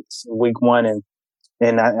highlights week 1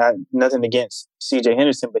 and I nothing against CJ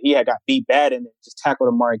Henderson, but he had got beat bad and then just tackled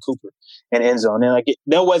Amari Cooper in end zone. And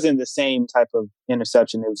that wasn't the same type of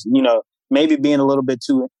interception. It was, maybe being a little bit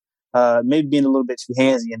too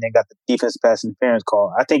handsy and then got the defensive pass interference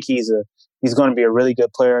call. I think he's going to be a really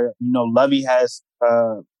good player. Lovie has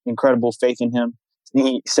incredible faith in him.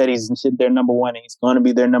 He said he's their number one and he's going to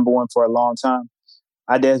be their number one for a long time.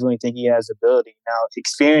 I definitely think he has ability. Now,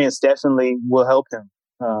 experience definitely will help him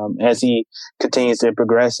as he continues to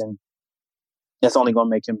progress, and that's only going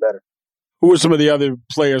to make him better. Who are some of the other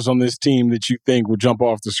players on this team that you think will jump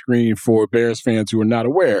off the screen for Bears fans who are not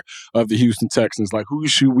aware of the Houston Texans? Like, who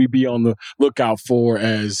should we be on the lookout for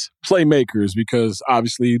as playmakers? Because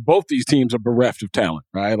obviously both these teams are bereft of talent,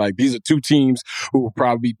 right? Like, these are two teams who will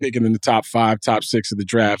probably be picking in the top 5, top 6 of the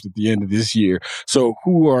draft at the end of this year. So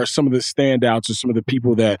who are some of the standouts or some of the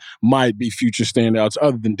people that might be future standouts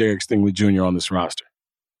other than Derek Stingley Jr. on this roster?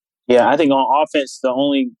 Yeah, I think on offense, the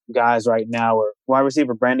only guys right now are wide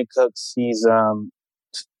receiver Brandon Cooks. He's, I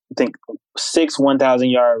think, 6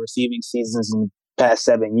 1,000-yard receiving seasons in the past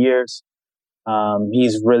 7 years.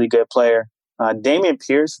 He's a really good player. Damian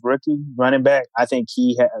Pierce, rookie running back, I think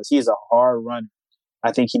he's a hard runner.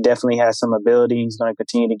 I think he definitely has some ability. He's going to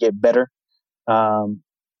continue to get better. But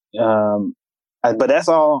that's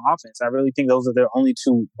all on offense. I really think those are their only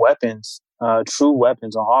 2 weapons, true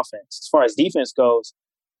weapons on offense. As far as defense goes,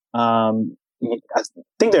 I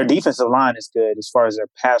think their defensive line is good as far as their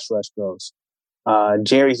pass rush goes.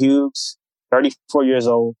 Jerry Hughes, 34 years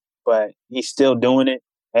old, but he's still doing it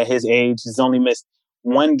at his age. He's only missed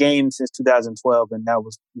 1 game since 2012, and that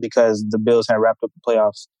was because the Bills had wrapped up the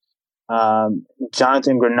playoffs.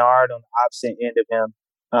 Jonathan Grenard on the opposite end of him.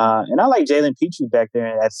 And I like Jalen Petrie back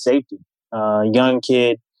there at safety. Young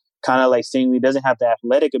kid, kind of like Stingley, doesn't have the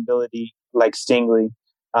athletic ability like Stingley.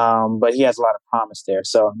 But he has a lot of promise there.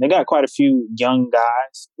 So they got quite a few young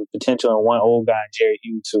guys with potential and one old guy, Jerry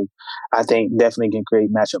Hughes, who I think definitely can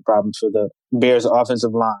create matchup problems for the Bears'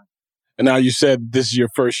 offensive line. And now you said this is your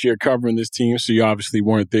first year covering this team, so you obviously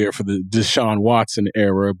weren't there for the Deshaun Watson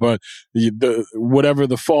era, but whatever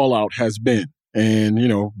the fallout has been, and,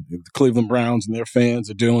 the Cleveland Browns and their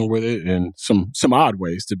fans are dealing with it in some odd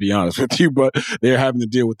ways, to be honest with you, but they're having to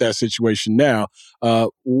deal with that situation now.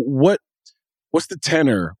 What's the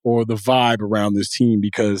tenor or the vibe around this team?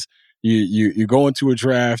 Because you go into a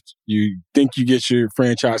draft, you think you get your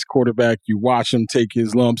franchise quarterback, you watch him take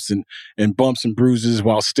his lumps and bumps and bruises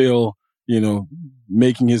while still,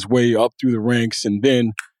 making his way up through the ranks, and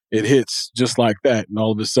then it hits just like that, and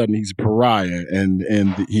all of a sudden he's a pariah, and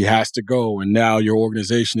he has to go, and now your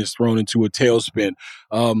organization is thrown into a tailspin.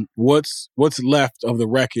 What's left of the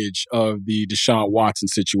wreckage of the Deshaun Watson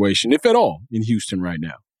situation, if at all, in Houston right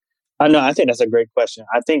now? I think that's a great question.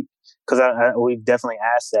 I think because we've definitely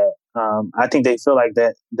asked that. I think they feel like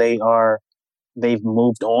that they've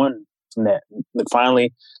moved on from that.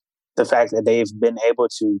 Finally, the fact that they've been able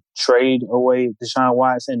to trade away Deshaun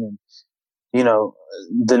Watson, and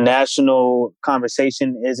the national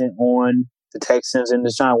conversation isn't on the Texans and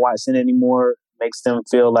Deshaun Watson anymore, makes them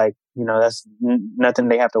feel like that's nothing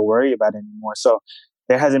they have to worry about anymore. So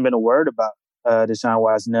there hasn't been a word about Deshaun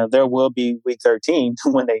Watson. Now, there will be week 13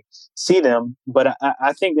 when they see them, but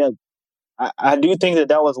I think that I do think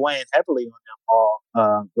that was weighing heavily on them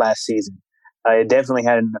all last season. It definitely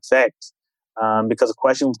had an effect because the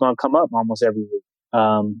question was going to come up almost every week.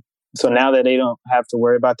 So now that they don't have to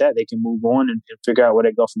worry about that, they can move on and figure out where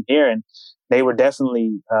they go from here. And they were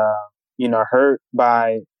definitely, hurt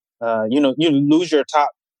by, you lose your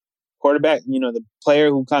top quarterback, the player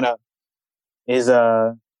who kind of is,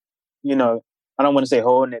 I don't want to say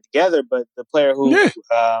holding it together, but the player who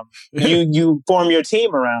you form your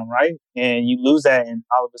team around, right? And you lose that, and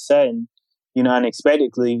all of a sudden,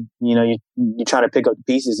 unexpectedly, you try to pick up the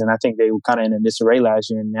pieces. And I think they were kind of in a disarray last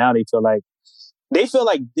year, and now they feel like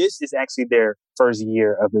this is actually their first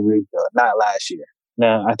year of the rebuild, not last year.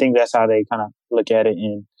 Now, I think that's how they kind of look at it,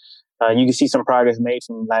 and you can see some progress made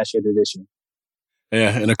from last year to this year.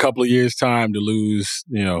 Yeah, in a couple of years' time to lose,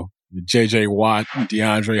 J.J. Watt,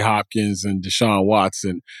 DeAndre Hopkins, and Deshaun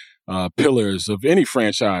Watson, pillars of any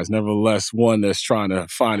franchise, nevertheless one that's trying to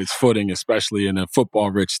find its footing, especially in a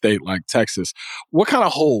football-rich state like Texas. What kind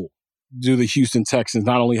of hole do the Houston Texans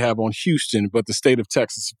not only have on Houston, but the state of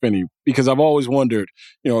Texas, if any? Because I've always wondered,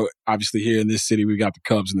 obviously here in this city, we got the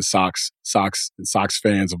Cubs and the Sox. Sox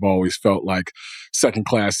fans have always felt like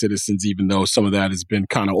second-class citizens, even though some of that has been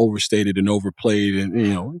kind of overstated and overplayed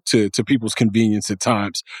and, to people's convenience at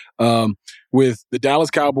times. With the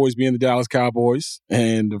Dallas Cowboys being the Dallas Cowboys,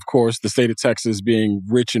 and of course the state of Texas being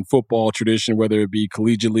rich in football tradition, whether it be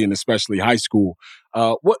collegiately and especially high school,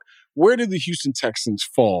 where do the Houston Texans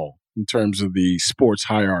fall in terms of the sports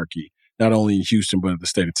hierarchy, not only in Houston, but in the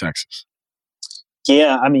state of Texas?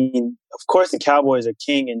 Yeah, I mean, of course, the Cowboys are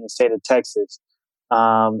king in the state of Texas.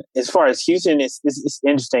 As far as Houston, it's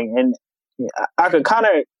interesting. And I could kind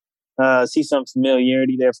of see some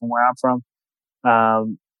familiarity there from where I'm from.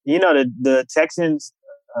 The Texans,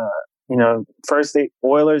 first the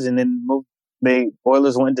Oilers, and then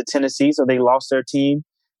Oilers went to Tennessee, so they lost their team.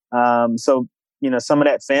 So some of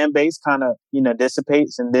that fan base kind of,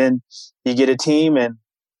 dissipates, and then you get a team and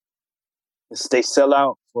they sell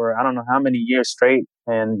out for I don't know how many years straight,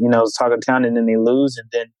 and, it's talking town, and then they lose, and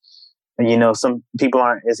then, some people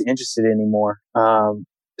aren't as interested anymore.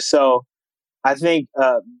 So I think,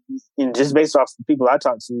 just based off the people I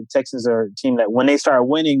talked to, the Texans are a team that when they start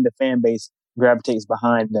winning, the fan base gravitates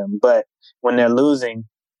behind them. But when they're losing,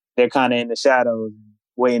 they're kind of in the shadows,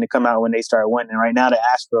 waiting to come out when they start winning. Right now, the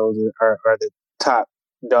Astros are the top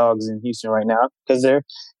dogs in Houston right now because they're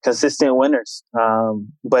consistent winners.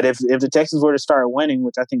 But if the Texans were to start winning,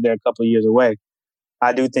 which I think they're a couple of years away,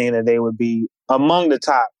 I do think that they would be among the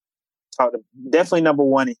top, definitely number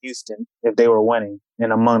one in Houston if they were winning,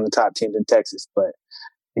 and among the top teams in Texas. But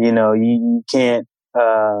you can't.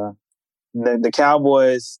 The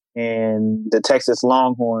Cowboys and the Texas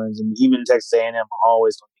Longhorns and even Texas A&M are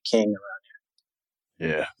always going to be king around.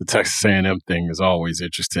 Yeah, the Texas A&M thing is always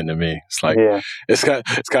interesting to me. It's like it's kind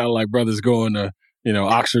of like brothers going to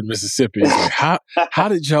Oxford, Mississippi. It's like how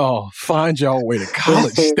did y'all find y'all way to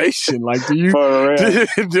College Station? Like, do you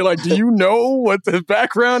know what the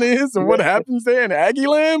background is and what happens there in Aggie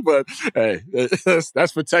Land? But hey,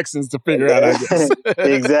 that's for Texans to figure out, I guess.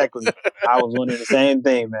 Exactly. I was wondering the same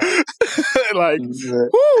thing, man. Like,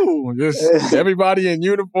 just everybody in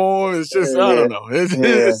uniform. It's just I don't know.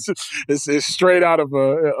 It's straight out of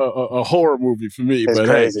a horror movie for me. It's but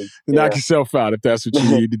crazy. hey, knock yourself out if that's what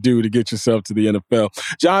you need to do to get yourself to the NFL. Well,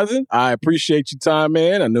 Jonathan, I appreciate your time,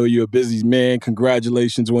 man. I know you're a busy man.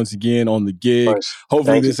 Congratulations once again on the gig.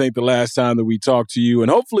 Hopefully this ain't the last time that we talk to you.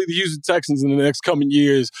 And hopefully the Houston Texans in the next coming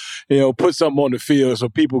years, put something on the field so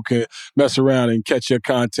people can mess around and catch your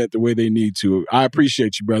content the way they need to. I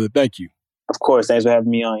appreciate you, brother. Thank you. Of course. Thanks for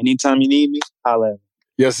having me on. Anytime you need me, holla at me.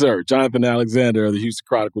 Yes, sir. Jonathan Alexander of the Houston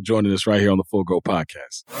Chronicle joining us right here on the Full Go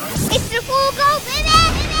Podcast. It's the Full Go, baby!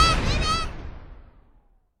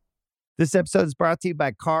 This episode is brought to you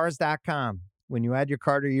by Cars.com. When you add your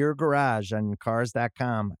car to your garage on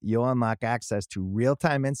Cars.com, you'll unlock access to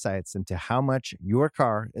real-time insights into how much your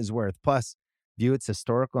car is worth. Plus, view its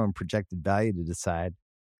historical and projected value to decide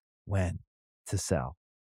when to sell.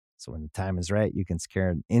 So when the time is right, you can secure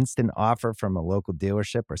an instant offer from a local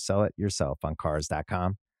dealership or sell it yourself on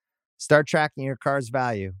Cars.com. Start tracking your car's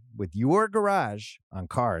value with your garage on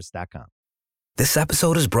Cars.com. This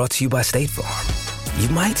episode is brought to you by State Farm. You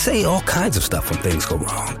might say all kinds of stuff when things go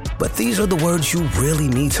wrong, but these are the words you really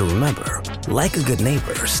need to remember. Like a good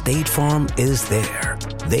neighbor, State Farm is there.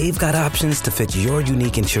 They've got options to fit your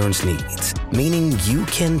unique insurance needs, meaning you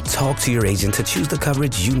can talk to your agent to choose the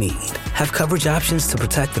coverage you need. Have coverage options to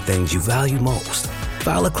protect the things you value most.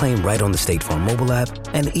 File a claim right on the State Farm mobile app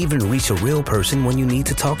and even reach a real person when you need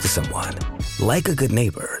to talk to someone. Like a good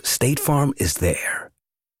neighbor, State Farm is there.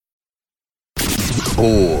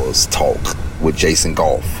 Bulls Talk with Jason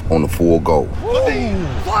Goff on the Full Go.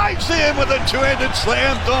 Flies in with a two-handed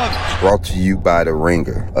slam dunk. Brought to you by The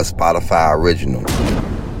Ringer, a Spotify original.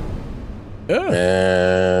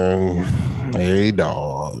 And hey,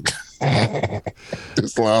 dog.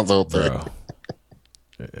 This Lonzo thing.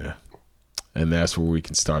 Yeah. And that's where we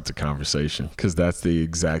can start the conversation, because that's the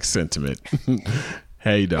exact sentiment.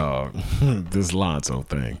 Hey, dog. This Lonzo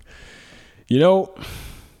thing.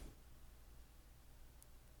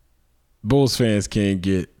 Bulls fans can't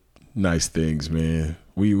get nice things, man.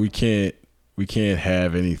 We can't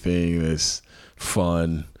have anything that's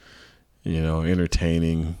fun,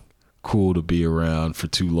 entertaining, cool to be around for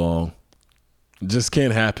too long. It just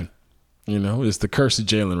can't happen. It's the curse of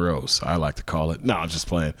Jalen Rose, I like to call it. No, I'm just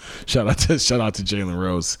playing. Shout out to Jalen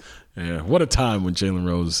Rose. Yeah, what a time when Jalen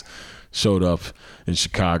Rose showed up in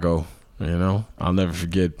Chicago. I'll never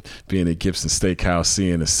forget being at Gibson Steakhouse,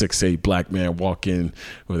 seeing a 6'8" black man walk in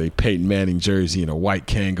with a Peyton Manning jersey and a white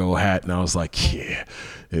Kango hat, and I was like, yeah,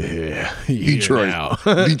 Detroit. Now.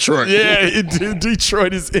 Detroit. Yeah,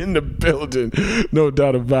 Detroit is in the building, no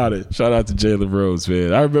doubt about it. Shout out to Jalen Rose,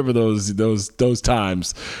 man. I remember those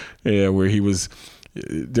times, where he was.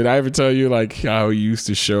 Did I ever tell you how he used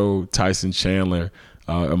to show Tyson Chandler,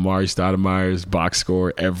 Amari Stoudemire's box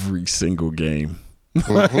score every single game?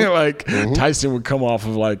 Mm-hmm. Tyson would come off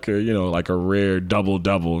of a rare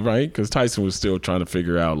double, right? Because Tyson was still trying to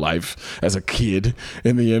figure out life as a kid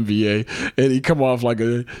in the NBA, and he'd come off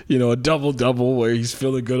a double where he's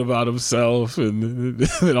feeling good about himself, and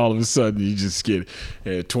then all of a sudden you just get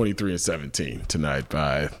 23 and 17 tonight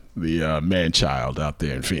by the man-child out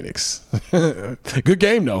there in Phoenix. Good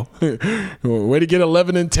game though. Way to get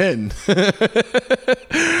 11 and 10.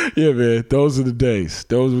 Yeah, man. Those are the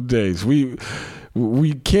days.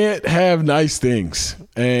 We can't have nice things.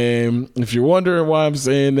 And if you're wondering why I'm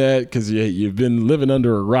saying that, because you've been living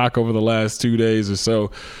under a rock over the last 2 days or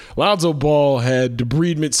so, Lonzo Ball had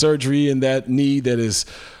debridement surgery in that knee that has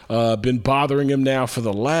been bothering him now for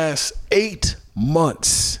the last 8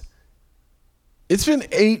 months. It's been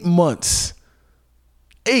 8 months.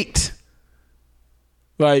 8.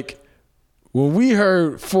 When we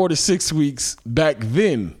heard 4 to 6 weeks back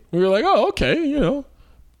then, we were like, oh, okay,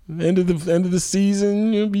 end of the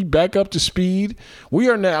season, you'll be back up to speed. We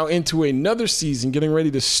are now into another season, getting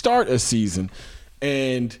ready to start a season,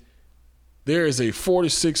 and there is a 4 to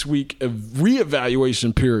 6 week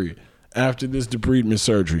reevaluation period after this debridement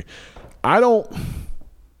surgery. I don't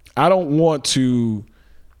want to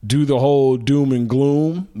do the whole doom and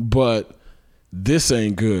gloom, but this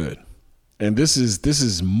ain't good, and this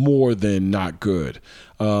is more than not good.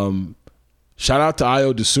 Shout out to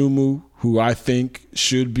Ayo Dosunmu, who I think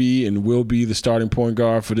should be and will be the starting point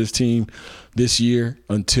guard for this team this year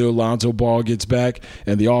until Lonzo Ball gets back,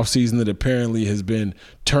 and the offseason that apparently has been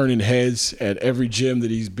turning heads at every gym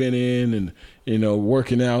that he's been in, and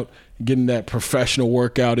working out, getting that professional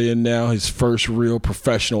workout in now, his first real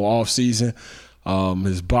professional offseason.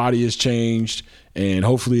 His body has changed, and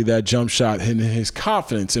hopefully that jump shot and his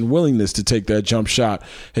confidence and willingness to take that jump shot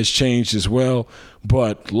has changed as well.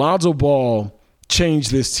 But Lonzo Ball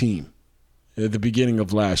changed this team at the beginning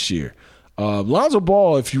of last year. Lonzo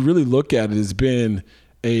Ball, if you really look at it, has been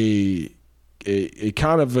a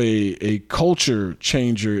kind of a culture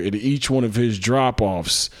changer at each one of his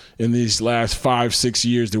drop-offs in these last 5-6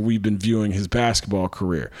 years that we've been viewing his basketball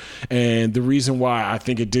career. And the reason why I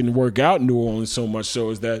think it didn't work out in New Orleans so much so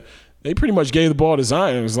is that they pretty much gave the ball to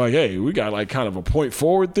Zion. It was like, hey, we got like kind of a point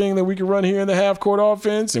forward thing that we can run here in the half-court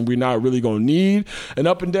offense, and we're not really going to need an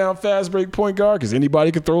up-and-down fast-break point guard because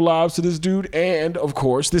anybody can throw lobs to this dude. And, of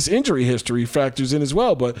course, this injury history factors in as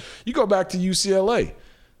well. But you go back to UCLA.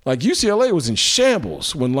 Like, UCLA was in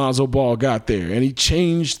shambles when Lonzo Ball got there, and he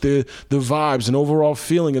changed the vibes and overall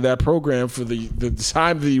feeling of that program for the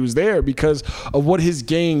time that he was there because of what his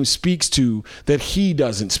game speaks to that he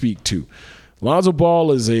doesn't speak to. Lonzo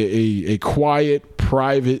Ball is a quiet,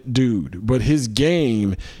 private dude, but his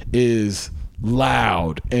game is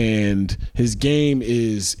loud and his game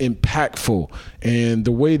is impactful, and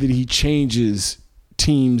the way that he changes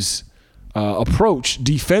teams' approach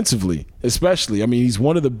defensively, especially. I mean, he's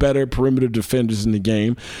one of the better perimeter defenders in the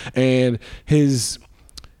game, and his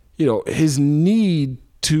need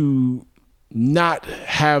to not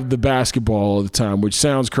have the basketball all the time, which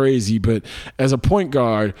sounds crazy, but as a point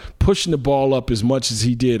guard, pushing the ball up as much as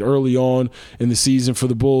he did early on in the season for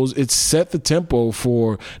the Bulls, it set the tempo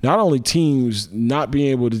for not only teams not being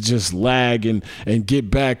able to just lag and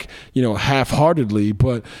get back, half-heartedly,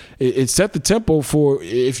 but it set the tempo for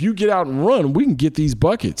if you get out and run, we can get these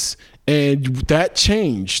buckets. And that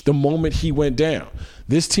changed the moment he went down.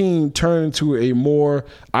 This team turned into a more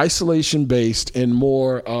isolation-based and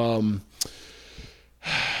more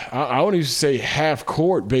I wouldn't even say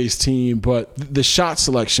half-court based team, but the shot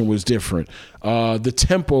selection was different. The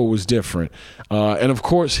tempo was different. And, of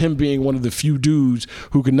course, him being one of the few dudes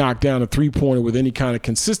who could knock down a three-pointer with any kind of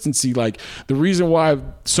consistency. Like, the reason why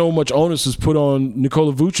so much onus was put on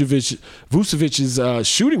Nikola Vucevic's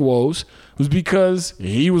shooting woes was because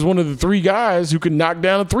he was one of the three guys who could knock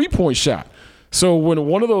down a three-point shot. So when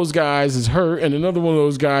one of those guys is hurt and another one of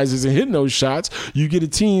those guys isn't hitting those shots, you get a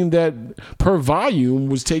team that per volume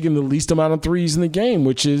was taking the least amount of threes in the game,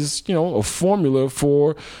 which is, a formula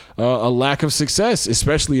for a lack of success,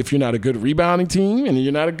 especially if you're not a good rebounding team and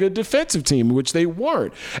you're not a good defensive team, which they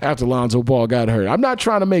weren't after Lonzo Ball got hurt. I'm not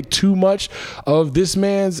trying to make too much of this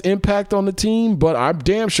man's impact on the team, but I'm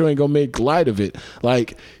damn sure ain't going to make light of it.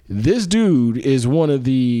 Like, this dude is one of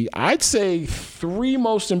the, I'd say, 3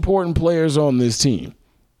 most important players on this team.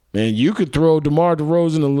 And you could throw DeMar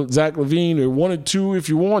DeRozan and Zach LaVine or 1 or 2 if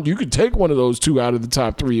you want. You could take one of those 2 out of the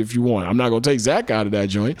top 3 if you want. I'm not going to take Zach out of that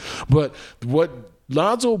joint. But what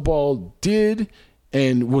Lonzo Ball did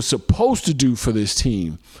and was supposed to do for this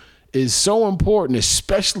team is so important,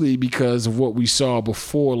 especially because of what we saw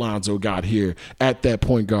before Lonzo got here at that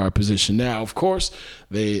point guard position. Now, of course,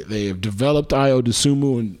 they have developed Ayo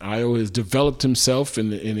Dosunmu, and Ayo has developed himself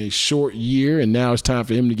in a short year, and now it's time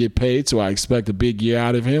for him to get paid, so I expect a big year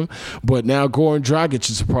out of him. But now Goran Dragic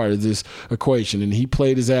is a part of this equation, and he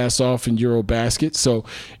played his ass off in Eurobasket, so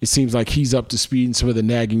it seems like he's up to speed, and some of the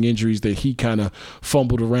nagging injuries that he kind of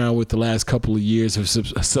fumbled around with the last couple of years have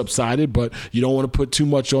subsided, but you don't want to put too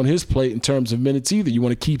much on his plate in terms of minutes either. You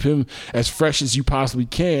want to keep him as fresh as you possibly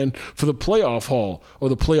can for the playoff haul or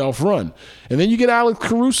the playoff run. And then you get Alex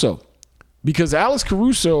Caruso, because Alex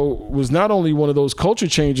Caruso was not only one of those culture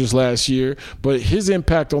changers last year, but his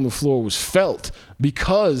impact on the floor was felt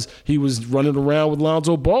because he was running around with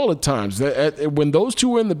Lonzo Ball at times. When those two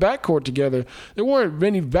were in the backcourt together, there weren't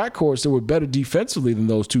many backcourts that were better defensively than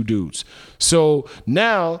those two dudes. So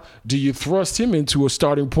now, do you thrust him into a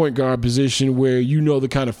starting point guard position where you know the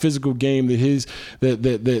kind of physical game that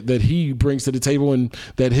he brings to the table and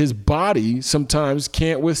that his body sometimes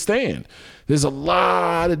can't withstand? There's a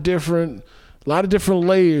lot of different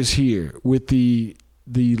layers here with the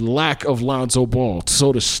lack of Lonzo Ball.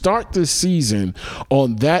 So to start this season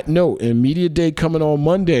on that note, and Media Day coming on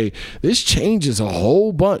Monday, this changes a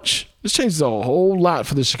whole bunch. This changes a whole lot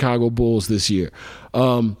for the Chicago Bulls this year.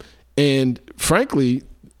 And frankly,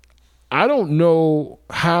 I don't know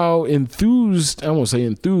how enthused, I won't say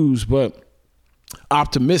enthused, but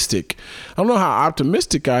optimistic. I don't know how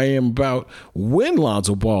optimistic I am about when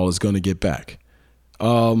Lonzo Ball is going to get back.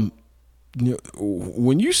 When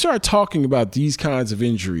you start talking about these kinds of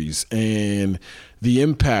injuries and the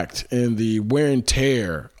impact and the wear and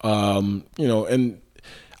tear, and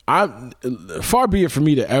far be it for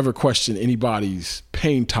me to ever question anybody's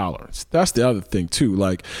pain tolerance. That's the other thing too.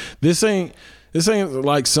 Like, this ain't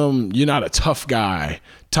like some you're not a tough guy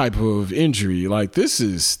type of injury. Like, this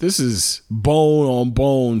is bone on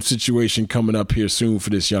bone situation coming up here soon for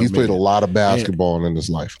this young man. He's played a lot of basketball in his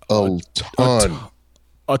life. A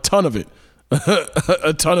ton of it.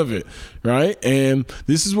 A ton of it, right? And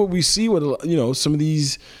this is what we see with some of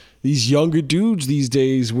these these younger dudes these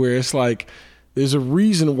days where it's like there's a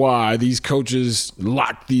reason why these coaches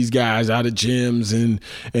lock these guys out of gyms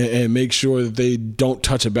and make sure that they don't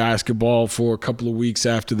touch a basketball for a couple of weeks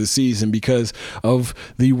after the season because of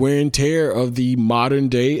the wear and tear of the modern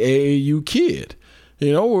day AAU kid.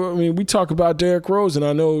 You know, I mean, we talk about Derrick Rose, and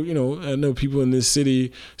I know people in this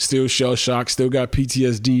city still shell shocked, still got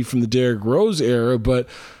PTSD from the Derrick Rose era, but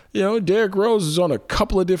you know, Derrick Rose was on a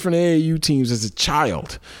couple of different AAU teams as a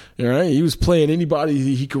child. All right, he was playing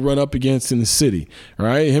anybody he could run up against in the city. All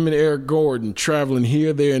right, him and Eric Gordon traveling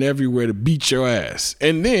here, there, and everywhere to beat your ass.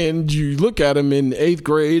 And then you look at him in 8th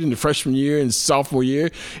grade, in the freshman year, and sophomore year,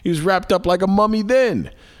 he was wrapped up like a mummy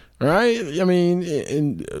then. All right, I mean,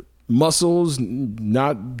 and muscles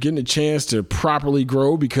not getting a chance to properly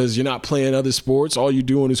grow because you're not playing other sports. All you're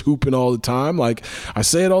doing is hooping all the time. Like I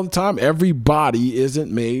say it all the time, every body isn't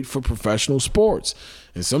made for professional sports.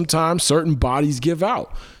 And sometimes certain bodies give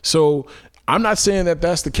out. So I'm not saying that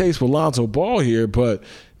that's the case with Lonzo Ball here, but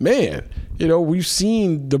man, you know, we've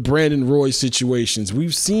seen the Brandon Roy situations.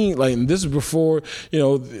 We've seen, like, this is before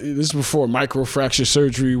microfracture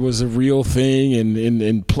surgery was a real thing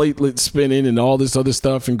and platelet spinning and all this other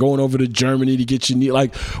stuff and going over to Germany to get your knee.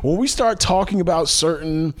 Like, when we start talking about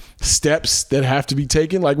certain steps that have to be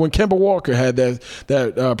taken, like when Kemba Walker had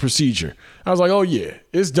that procedure, I was like, oh yeah,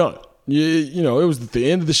 it's done. You know, it was at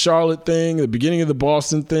the end of the Charlotte thing, the beginning of the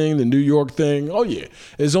Boston thing, the New York thing. Oh, yeah.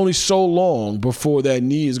 It's only so long before that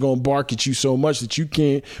knee is going to bark at you so much that you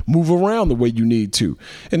can't move around the way you need to.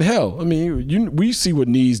 And hell, I mean, we see what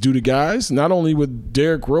knees do to guys, not only with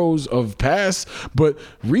Derrick Rose of past, but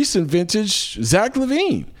recent vintage Zach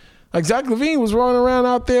LaVine. Like, Zach LaVine was running around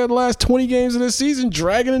out there the last 20 games of this season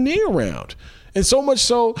dragging a knee around. And so much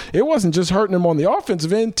so, it wasn't just hurting him on the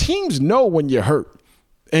offensive end. Teams know when you're hurt.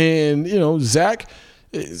 And, you know, Zach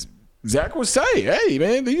would say, hey,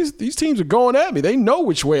 man, these teams are going at me. They know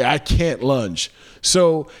which way I can't lunge.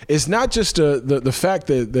 So it's not just the fact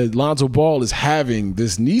that Lonzo Ball is having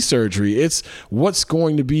this knee surgery. It's what's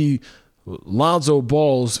going to be Lonzo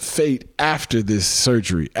Ball's fate after this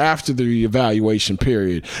surgery, after the evaluation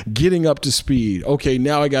period, getting up to speed. Okay,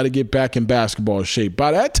 now I got to get back in basketball shape.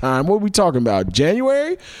 By that time, what are we talking about?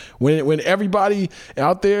 January? When everybody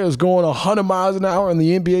out there is going 100 miles an hour on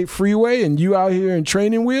the NBA freeway and you out here in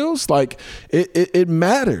training wheels? Like, it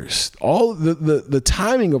matters. All the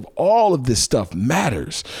timing of all of this stuff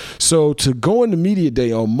matters. So to go into media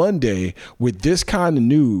day on Monday with this kind of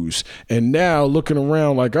news and now looking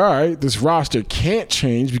around like, all right, this roster can't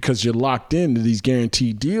change because you're locked into these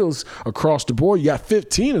guaranteed deals across the board. You got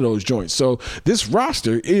 15 of those joints. So this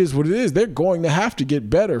roster is what it is. They're going to have to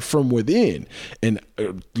get better from within. And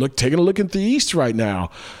taking a look at the East right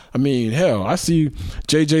now, I mean, hell, I see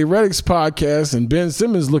JJ Redick's podcast and Ben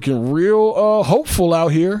Simmons looking real hopeful out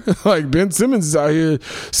here. Like, Ben Simmons is out here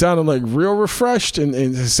sounding like real refreshed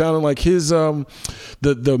and sounding like his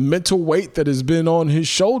the mental weight that has been on his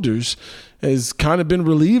shoulders has kind of been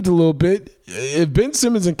relieved a little bit. If Ben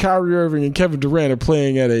Simmons and Kyrie Irving and Kevin Durant are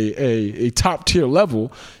playing at a top-tier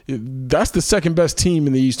level, that's the second best team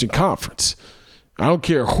in the Eastern Conference. I don't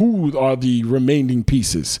care who are the remaining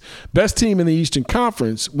pieces. Best team in the Eastern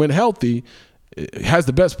Conference, when healthy, has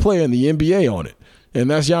the best player in the NBA on it. And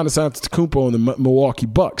that's Giannis Antetokounmpo and the Milwaukee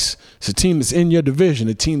Bucks. It's a team that's in your division,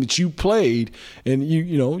 a team that you played, and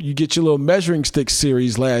you get your little measuring stick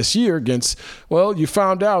series last year against. Well, you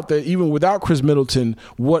found out that even without Chris Middleton,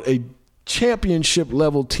 what a championship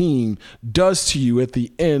level team does to you at the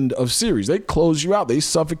end of series. They close you out. They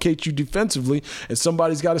suffocate you defensively, and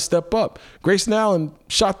somebody's got to step up. Grayson Allen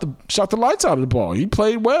shot the lights out of the ball. He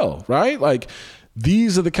played well, right? Like,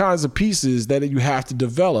 these are the kinds of pieces that you have to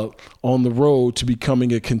develop on the road to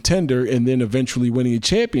becoming a contender and then eventually winning a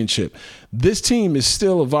championship. This team is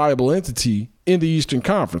still a viable entity in the Eastern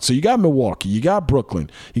Conference. So you got Milwaukee, you got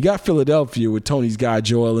Brooklyn, you got Philadelphia with Tony's guy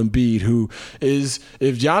Joel Embiid, who is,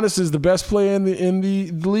 if Giannis is the best player in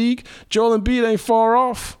the league, Joel Embiid ain't far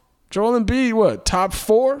off. Joel Embiid, what, top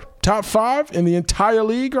 4, top 5 in the entire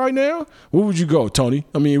league right now? Where would you go, Tony?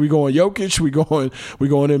 I mean, we going Jokic, we going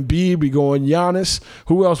Embiid, we going Giannis.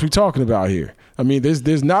 Who else we talking about here? I mean,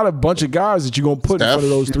 there's not a bunch of guys that you're gonna put in front of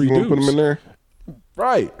those three dudes. Put them in there.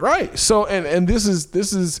 Right. So and this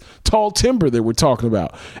is tall timber that we're talking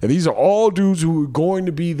about. And these are all dudes who are going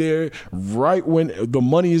to be there right when the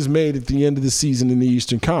money is made at the end of the season in the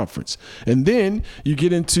Eastern Conference. And then you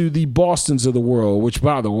get into the Bostons of the world, which,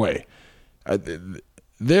 by the way,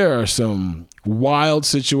 there are some wild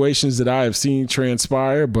situations that I have seen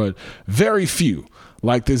transpire, but very few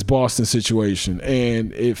like this Boston situation,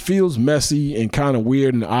 and it feels messy and kind of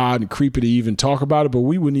weird and odd and creepy to even talk about it, but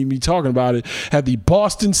we wouldn't even be talking about it had the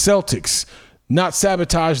Boston Celtics not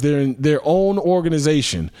sabotaged their own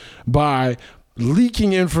organization by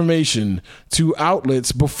leaking information to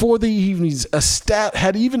outlets before they even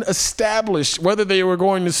had even established whether they were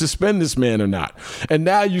going to suspend this man or not. And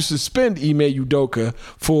now you suspend Ime Udoka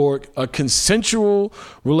for a consensual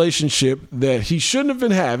relationship that he shouldn't have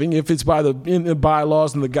been having if it's in the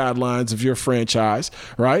bylaws and the guidelines of your franchise,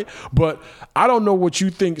 right? But I don't know what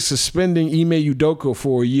you think suspending Ime Udoka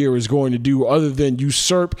for a year is going to do other than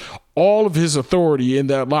usurp all of his authority in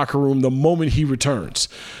that locker room the moment he returns.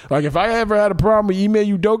 Like, if I ever had a problem with Ime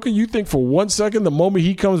Udoka, you think for 1 second, the moment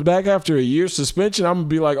he comes back after a year's suspension, I'm going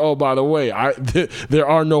to be like, oh, by the way, there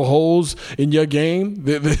are no holes in your game.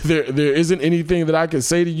 There isn't anything that I can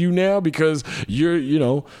say to you now because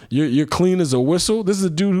you're clean as a whistle. This is a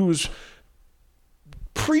dude who was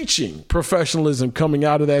preaching professionalism coming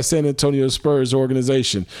out of that San Antonio Spurs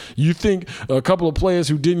organization. You think a couple of players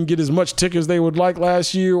who didn't get as much tick as they would like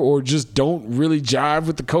last year or just don't really jive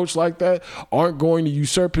with the coach like that aren't going to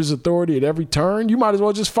usurp his authority at every turn? You might as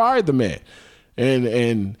well just fire the man.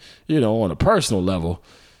 And on a personal level,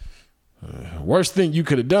 worst thing you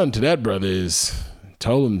could have done to that brother is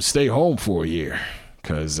told him to stay home for a year.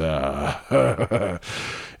 Because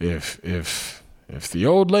if the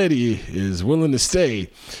old lady is willing to stay,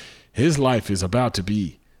 his life is about to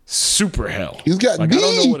be super hell. He's got I don't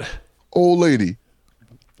know what old lady.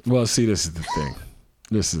 Well, see, this is the thing.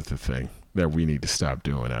 This is the thing that we need to stop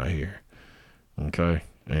doing out here. Okay?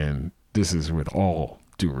 And this is with all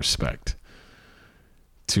due respect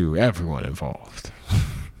to everyone involved.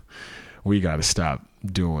 We got to stop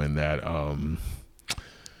doing that.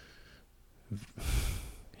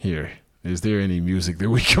 Here. Is there any music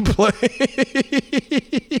that we can play?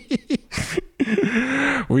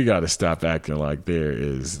 We got to stop acting like there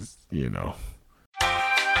is,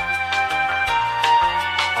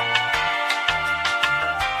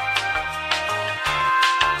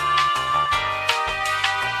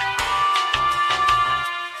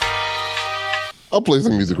 I'll play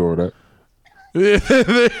some music over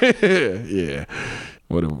that. Yeah.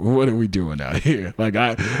 What are we doing out here? Like,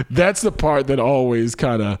 that's the part that always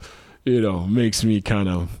kind of, makes me kind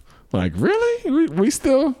of like, really? We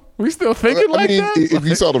still thinking like that? If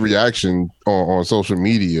you saw the reaction on social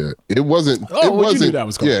media, it wasn't. Oh, you knew that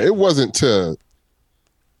was coming. Yeah, it wasn't to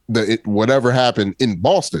whatever happened in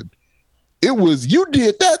Boston. It was you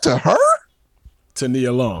did that to her. To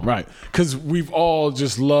Nia Long, right? Because we've all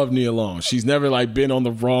just loved Nia Long. She's never been on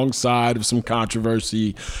the wrong side of some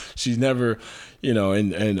controversy. She's never,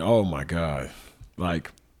 and oh my God,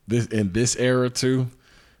 like this in this era too.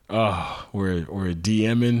 Where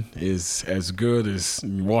DMing is as good as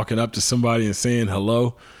walking up to somebody and saying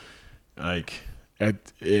hello. Like,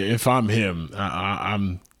 if I'm him,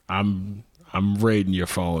 I'm raiding your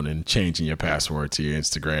phone and changing your password to your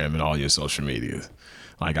Instagram and all your social media.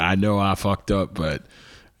 Like, I know I fucked up, but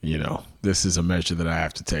this is a measure that I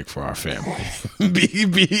have to take for our family.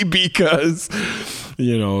 Because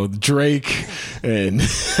Drake and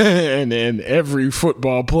every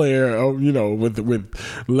football player,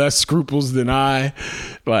 with less scruples than I,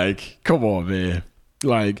 like, come on, man.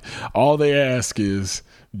 Like, all they ask is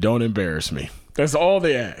don't embarrass me. That's all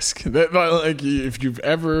they ask. Like, if you've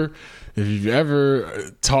ever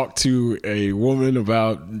talked to a woman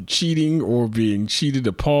about cheating or being cheated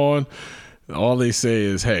upon, all they say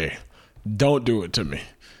is, hey, don't do it to me.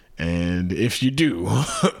 And if you do,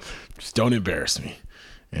 just don't embarrass me.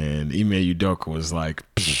 And Ime Udoka was like,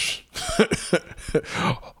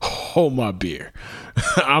 hold my beer.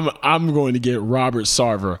 I'm going to get Robert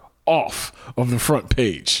Sarver off of the front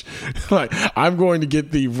page. Like, I'm going to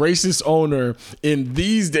get the racist owner in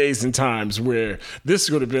these days and times where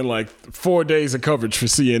this would have been like 4 days of coverage for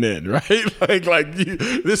CNN, right? Like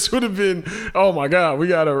this would have been, oh my God, we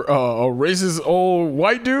got a racist old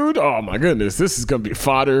white dude. Oh my goodness, this is going to be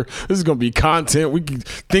fodder. This is going to be content. We can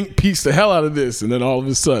think piece the hell out of this. And then all of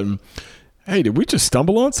a sudden, hey, did we just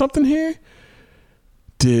stumble on something here?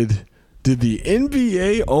 Did the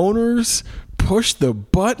NBA owners push the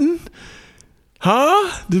button?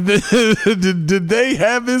 Huh? Did they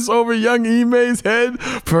have this over young Ime's head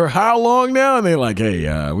for how long now? And they're like,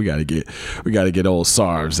 hey, we gotta get old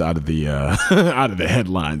Sarves out of the out of the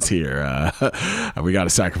headlines here. We gotta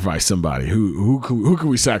sacrifice somebody. Who can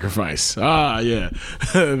we sacrifice? Yeah,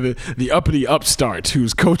 the uppity upstart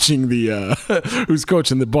who's coaching the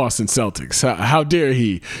Boston Celtics. How dare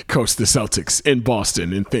he coach the Celtics in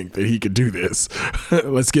Boston and think that he could do this?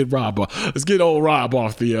 Let's get old Rob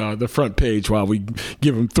off the front page while we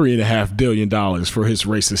give him $3.5 billion for his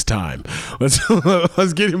racist time.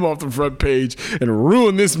 Let's get him off the front page and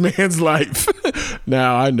ruin this man's life.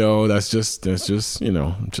 Now I know that's just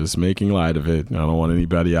just making light of it. I don't want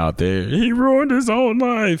anybody out there. He ruined his own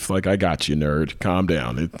life. Like, I got you, nerd. Calm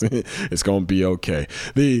down. It's gonna be okay.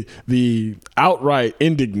 The outright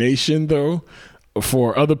indignation though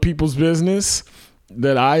for other people's business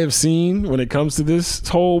that I have seen when it comes to this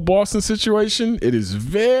whole Boston situation, it is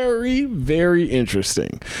very, very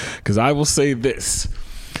interesting. Because I will say this: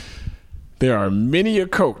 there are many a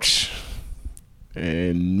coach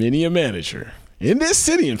and many a manager in this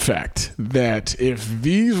city, in fact, that if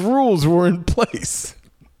these rules were in place,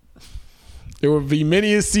 there would be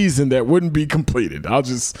many a season that wouldn't be completed. I'll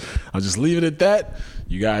just leave it at that.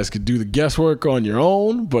 You guys could do the guesswork on your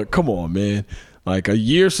own, but come on, man. Like, a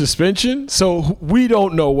year suspension? So we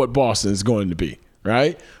don't know what Boston is going to be,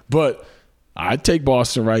 right? But I'd take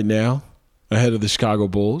Boston right now ahead of the Chicago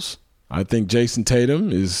Bulls. I think Jason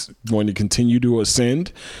Tatum is going to continue to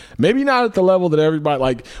ascend. Maybe not at the level that everybody,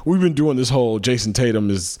 like, we've been doing this whole Jason Tatum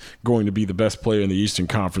is going to be the best player in the Eastern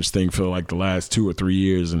Conference thing for like the last 2 or 3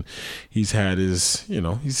 years. And he's had his,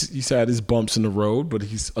 he's had his bumps in the road, but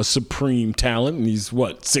he's a supreme talent. And he's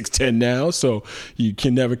 6'10" now. So you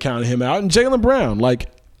can never count him out. And Jaylen Brown,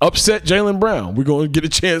 upset Jaylen Brown. We're going to get a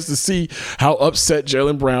chance to see how upset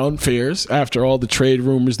Jaylen Brown fares after all the trade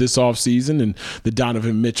rumors this offseason and the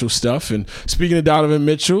Donovan Mitchell stuff. And speaking of Donovan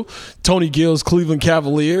Mitchell, Tony Gill's Cleveland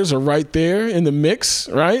Cavaliers are right there in the mix,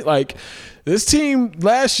 right? Like, this team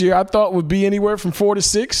last year I thought would be anywhere from 4 to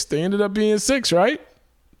 6. They ended up being 6, right?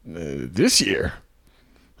 This year,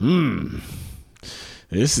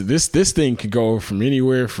 this thing could go from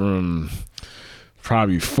anywhere from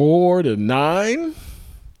probably 4 to 9.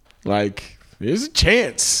 Like, there's a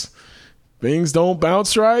chance things don't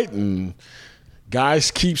bounce right and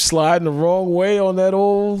guys keep sliding the wrong way on that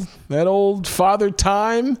old father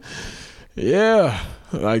time. Yeah,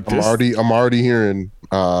 like this. I'm already hearing,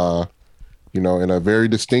 in a very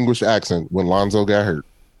distinguished accent when Lonzo got hurt.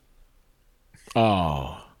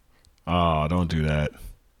 Oh, don't do that.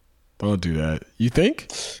 Don't do that. You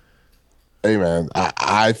think? Hey, man,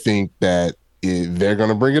 I think that they're going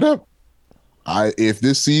to bring it up. If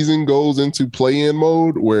this season goes into play-in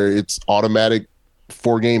mode where it's automatic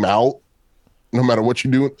 4-game out, no matter what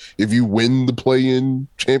you're doing, if you win the play-in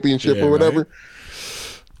championship or whatever, right,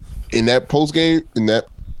 in that post-game, in that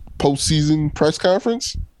postseason press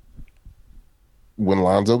conference, when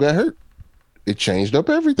Lonzo got hurt, it changed up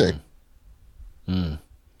everything.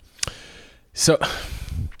 So,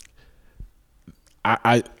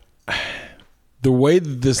 the way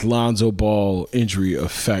that this Lonzo Ball injury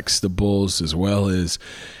affects the Bulls as well is,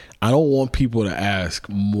 I don't want people to ask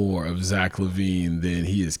more of Zach LaVine than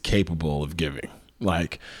he is capable of giving.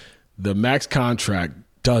 Like, the max contract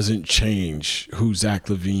doesn't change who Zach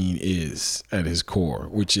LaVine is at his core,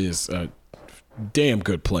 which is a damn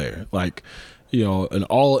good player. Like, an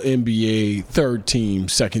all-NBA third team,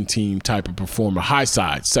 second team type of performer, high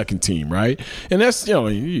side second team, right? And that's,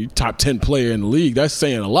 top 10 player in the league. That's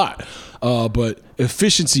saying a lot. But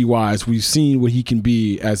efficiency-wise, we've seen what he can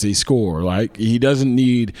be as a scorer. Like, he doesn't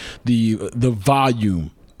need the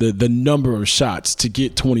volume, the number of shots to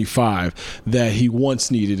get 25 that he once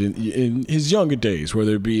needed in his younger days,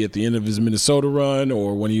 whether it be at the end of his Minnesota run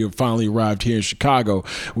or when he finally arrived here in Chicago.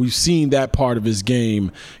 We've seen that part of his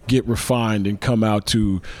game get refined and come out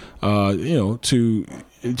to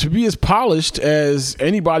be as polished as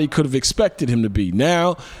anybody could have expected him to be.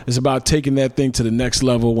 Now it's about taking that thing to the next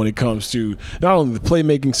level when it comes to not only the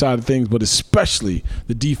playmaking side of things, but especially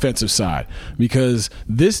the defensive side, because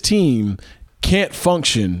this team can't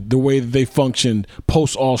function the way that they functioned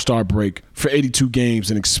post All-Star break for 82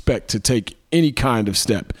 games and expect to take any kind of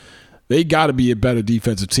step. They got to be a better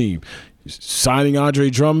defensive team. Signing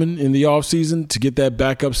Andre Drummond in the offseason to get that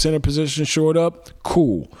backup center position shored up,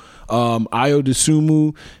 cool. Ayo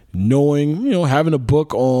Dosunmu, having a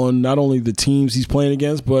book on not only the teams he's playing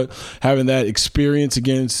against, but having that experience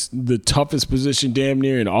against the toughest position damn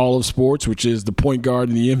near in all of sports, which is the point guard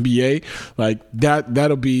in the NBA. Like,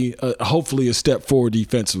 that'll be hopefully a step forward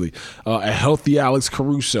defensively. A healthy Alex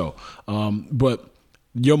Caruso. But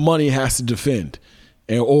your money has to defend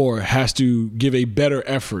or has to give a better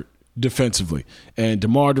effort defensively. And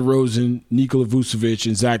DeMar DeRozan, Nikola Vucevic,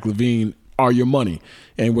 and Zach LaVine are your money.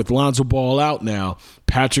 And with Lonzo Ball out now,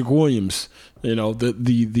 Patrick Williams,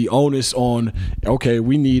 the onus on, okay,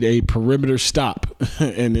 we need a perimeter stop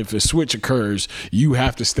and if a switch occurs, you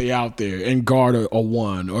have to stay out there and guard a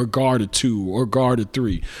 1 or guard a 2 or guard a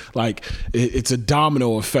 3. Like, it's a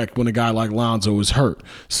domino effect when a guy like Lonzo is hurt.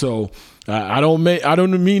 So I don't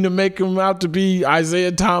mean to make him out to be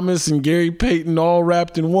Isaiah Thomas and Gary Payton all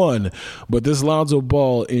wrapped in one, but this Lonzo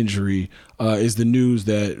Ball injury is the news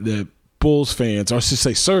that Bulls fans, or I should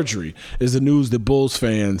say surgery, is the news that Bulls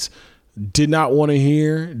fans did not want to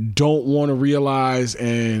hear, don't want to realize,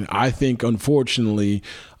 and I think, unfortunately,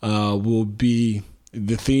 will be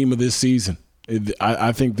the theme of this season.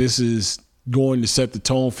 I think this is going to set the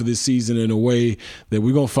tone for this season in a way that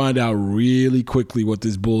we're going to find out really quickly what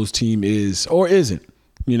this Bulls team is or isn't,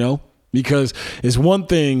 Because it's one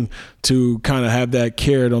thing to kind of have that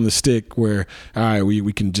carrot on the stick where, all right,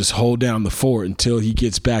 we can just hold down the fort until he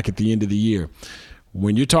gets back at the end of the year.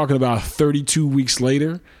 When you're talking about 32 weeks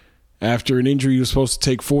later, after an injury you were supposed to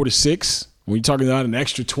take 4 to 6, when you're talking about an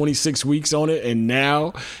extra 26 weeks on it and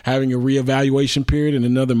now having a reevaluation period in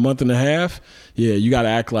another month and a half, yeah, you got to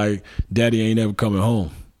act like daddy ain't ever coming home.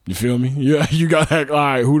 You feel me? You got to act, all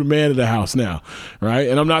right, who the man of the house now, right?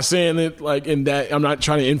 And I'm not saying it like in that, I'm not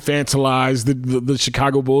trying to infantilize the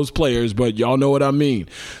Chicago Bulls players, but y'all know what I mean.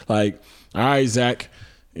 Like, all right, Zach,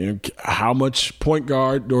 how much point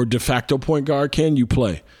guard or de facto point guard can you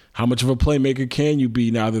play? How much of a playmaker can you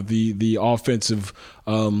be now that the offensive,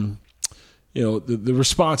 the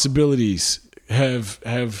responsibilities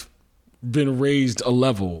have been raised a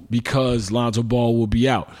level because Lonzo Ball will be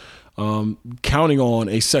out? Counting on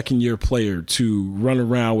a second-year player to run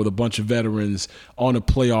around with a bunch of veterans on a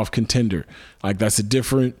playoff contender, like that's a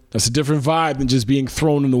different vibe than just being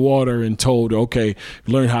thrown in the water and told, okay,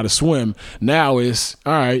 learn how to swim. Now it's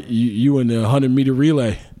all right, you in the 100-meter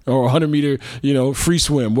relay or 100-meter, free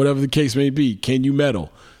swim, whatever the case may be. Can you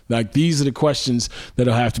medal? Like, these are the questions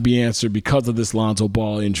that'll have to be answered because of this Lonzo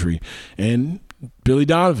Ball injury. And Billy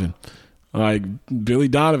Donovan.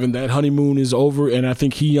 That honeymoon is over, and I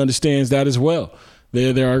think he understands that as well.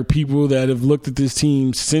 There are people that have looked at this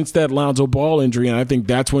team since that Lonzo Ball injury, and I think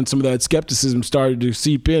that's when some of that skepticism started to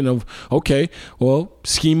seep in of, okay, well,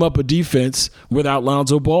 scheme up a defense without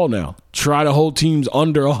Lonzo Ball now. Try to hold teams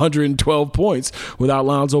under 112 points without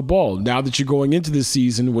Lonzo Ball. Now that you're going into this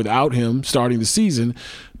season without him starting the season,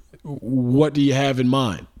 what do you have in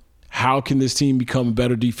mind? How can this team become a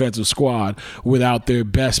better defensive squad without their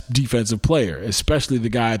best defensive player, especially the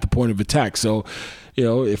guy at the point of attack? So,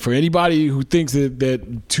 for anybody who thinks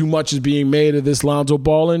that too much is being made of this Lonzo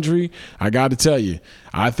Ball injury, I got to tell you,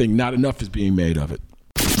 I think not enough is being made of it.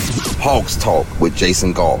 Hawks Talk with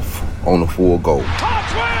Jason Goff on the Full Go.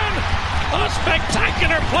 Hawks win! A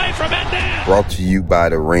spectacular play from Endon. Brought to you by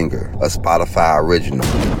The Ringer, a Spotify original.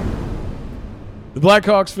 The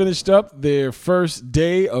Blackhawks finished up their first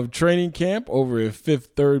day of training camp over at Fifth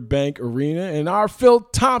Third Bank Arena, and our Phil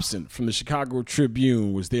Thompson from the Chicago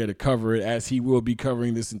Tribune was there to cover it, as he will be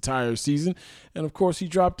covering this entire season. And, of course, he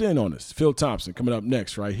dropped in on us. Phil Thompson coming up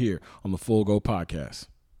next right here on the Full Go Podcast.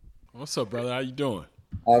 What's up, brother? How you doing?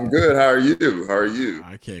 I'm good. How are you?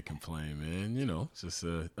 I can't complain, man. It's just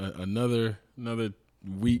another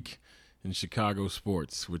week in Chicago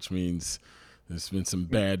sports, which means – there's been some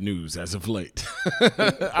bad news as of late.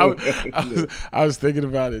 I was thinking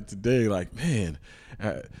about it today, like, man,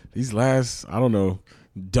 these last,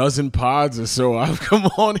 dozen pods or so, I've come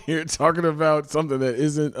on here talking about something that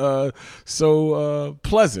isn't so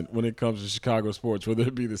pleasant when it comes to Chicago sports, whether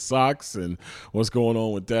it be the Sox and what's going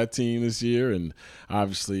on with that team this year, and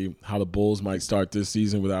obviously how the Bulls might start this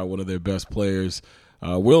season without one of their best players,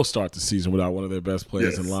 will start the season without one of their best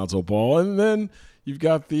players in Lonzo Ball. And then you've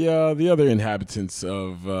got the other inhabitants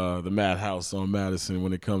of the madhouse on Madison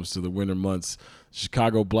when it comes to the winter months,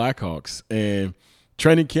 Chicago Blackhawks. And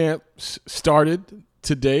training camp started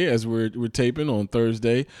today as we're taping on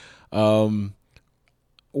Thursday.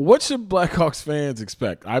 What should Blackhawks fans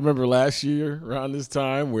expect? I remember last year around this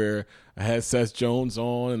time where I had Seth Jones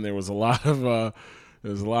on, and there was a lot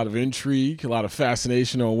of intrigue, a lot of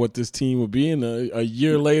fascination on what this team would be. And a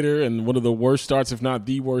year later, and one of the worst starts, if not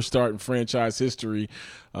the worst start in franchise history,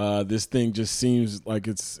 this thing just seems like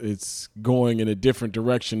it's going in a different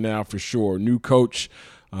direction now for sure. New coach,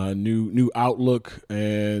 new outlook,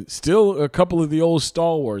 and still a couple of the old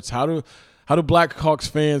stalwarts. How do Blackhawks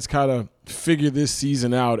fans kind of figure this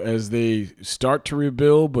season out as they start to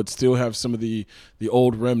rebuild, but still have some of the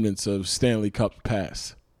old remnants of Stanley Cup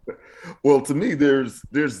past? Well, to me, there's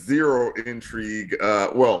zero intrigue.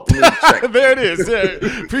 Let me check. There it is.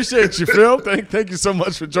 Yeah. Appreciate you, Phil. Thank you so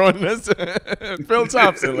much for joining us. Phil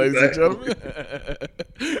Thompson, ladies and gentlemen.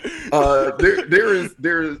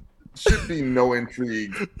 There should be no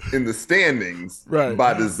intrigue in the standings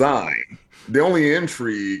by design. The only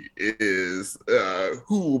intrigue is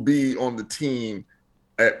who will be on the team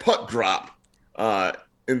at puck drop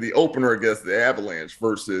in the opener against the Avalanche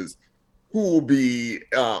versus who will be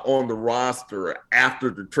on the roster after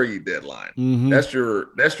the trade deadline. Mm-hmm. That's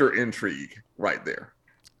your intrigue right there.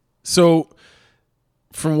 So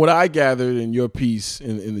from what I gathered in your piece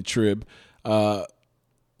in the Trib,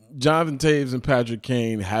 Jonathan Toews and Patrick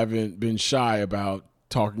Kane haven't been shy about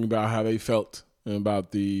talking about how they felt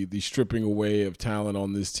about the stripping away of talent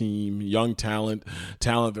on this team, young talent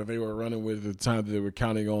that they were running with at the time that they were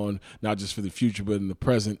counting on, not just for the future but in the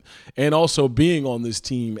present, and also being on this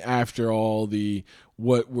team after all the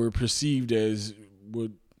what were perceived as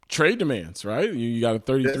trade demands, right? You got a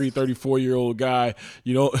 33, 34-year-old guy.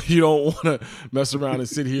 You don't want to mess around and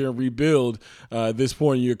sit here and rebuild at this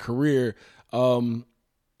point in your career.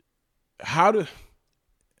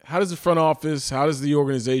 How does the front office, how does the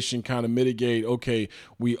organization kind of mitigate, okay,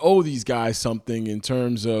 we owe these guys something in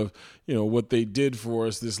terms of, what they did for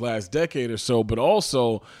us this last decade or so, but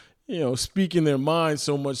also, speaking their mind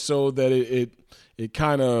so much so that it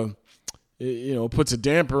kind of, puts a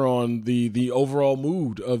damper on the overall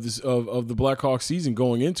mood of this of the Blackhawks season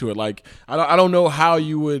going into it. Like, I don't know how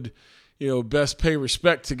you would, best pay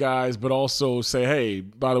respect to guys, but also say, hey,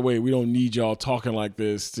 by the way, we don't need y'all talking like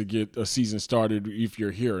this to get a season started if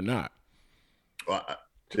you're here or not. Well,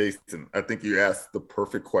 Jason, I think you asked the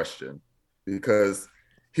perfect question, because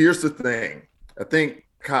here's the thing. I think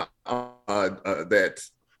that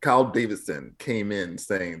Kyle Davidson came in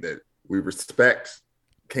saying that we respect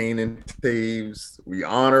Kane and Toews, we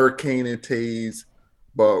honor Kane and Toews,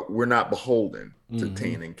 but we're not beholden to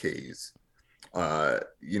Kane and Toews.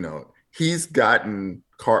 He's gotten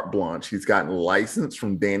carte blanche. He's gotten license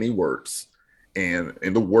from Danny Wirtz and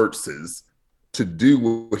the Wirtzes to do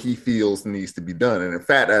what he feels needs to be done. And in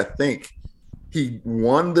fact, I think he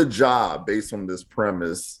won the job based on this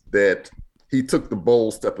premise that he took the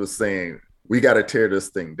bold step of saying, we got to tear this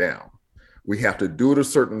thing down. We have to do it a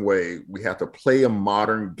certain way. We have to play a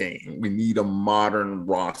modern game. We need a modern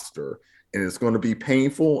roster. And it's going to be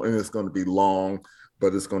painful and it's going to be long,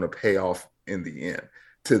 but it's going to pay off in the end.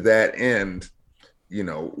 To that end,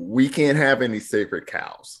 we can't have any sacred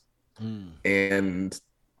cows. And,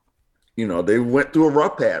 they went through a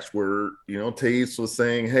rough patch where, Toews was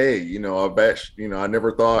saying, hey, I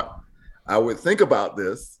never thought I would think about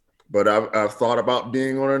this, but I've thought about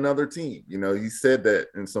being on another team. He said that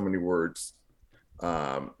in so many words,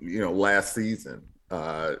 last season.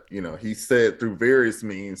 He said through various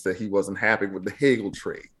means that he wasn't happy with the Hagel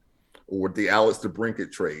trade or the Alex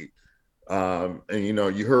DeBrincat trade. And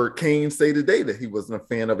you heard Kane say today that he wasn't a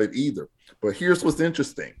fan of it either. But here's what's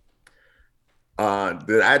interesting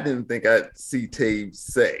that I didn't think I'd see Toews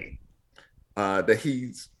say, that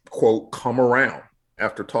he's, quote, come around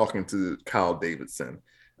after talking to Kyle Davidson.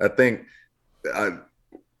 I think,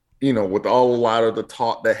 with a lot of the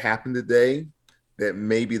talk that happened today, that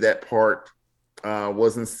maybe that part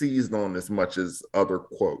wasn't seized on as much as other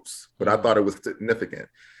quotes. But I thought it was significant.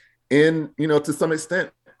 And, to some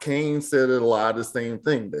extent, Kane said a lot of the same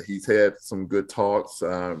thing, that he's had some good talks.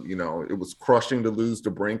 It was crushing to lose to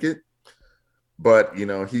DeBrincat, but,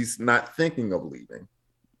 he's not thinking of leaving.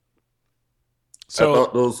 So I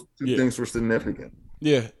thought those two things were significant.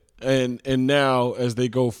 Yeah. And now as they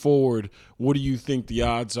go forward, what do you think the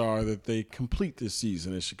odds are that they complete this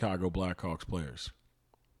season as Chicago Blackhawks players?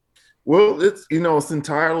 Well, it's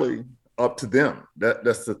entirely up to them.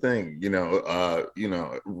 That's the thing.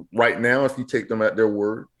 Right now, if you take them at their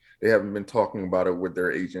word, they haven't been talking about it with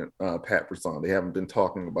their agent, Pat Brisson. They haven't been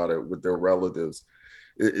talking about it with their relatives.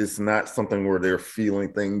 It's not something where they're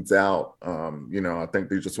feeling things out. I think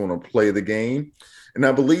they just want to play the game. And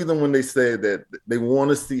I believe them when they say that they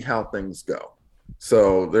want to see how things go.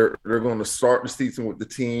 So they're going to start the season with the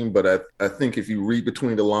team. But I think if you read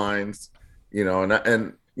between the lines,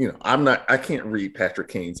 I can't read Patrick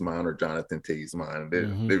Kane's mind or Jonathan Toews' mind.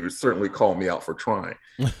 They would certainly call me out for trying.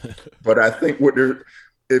 But I think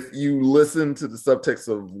if you listen to the subtext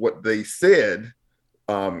of what they said,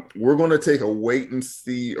 we're going to take a wait and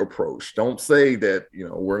see approach. Don't say that,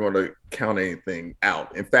 we're going to count anything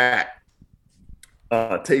out. In fact,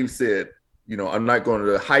 Toews said, I'm not going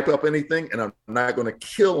to hype up anything and I'm not going to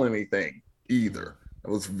kill anything either. It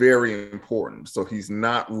was very important. So he's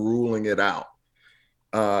not ruling it out.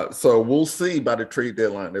 So we'll see by the trade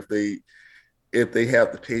deadline if they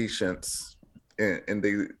have the patience and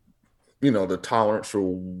they, the tolerance for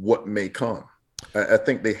what may come. I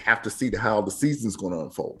think they have to see how the season's going to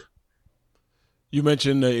unfold. You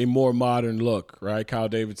mentioned a more modern look, right? Kyle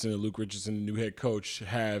Davidson and Luke Richardson, the new head coach,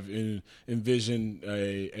 have envisioned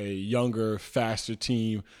a younger, faster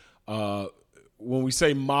team. when we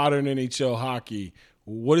say modern NHL hockey,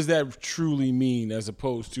 what does that truly mean as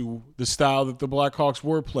opposed to the style that the Blackhawks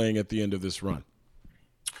were playing at the end of this run?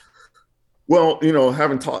 Well,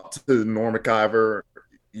 having talked to Norm Maciver,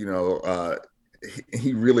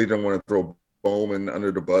 he really didn't want to throw Bowman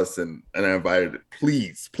under the bus, and I invited,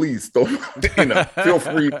 please don't, feel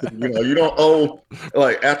free to, you don't owe,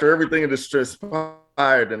 like, after everything that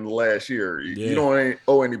transpired in the last year, you don't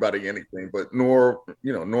owe anybody anything. But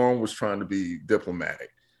Norm was trying to be diplomatic.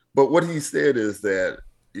 But what he said is that,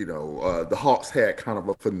 the Hawks had kind of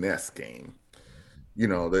a finesse game.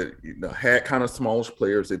 That had kind of smallish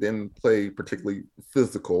players. They didn't play particularly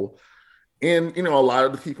physical. And, a lot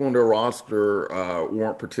of the people on their roster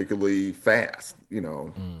weren't particularly fast,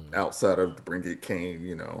 outside of DeBrincat Kane,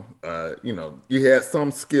 you had some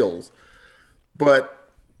skills. But,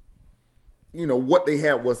 what they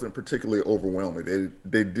had wasn't particularly overwhelming.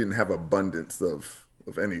 They didn't have abundance of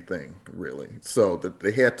anything, really. So that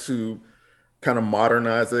they had to kind of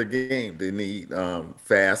modernize their game. They need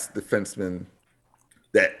fast defensemen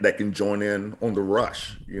that can join in on the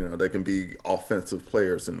rush. They can be offensive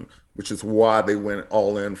players, and which is why they went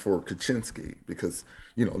all in for Kaczynski, because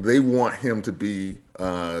they want him to be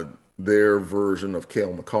their version of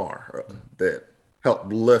Cale Makar that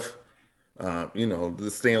helped lift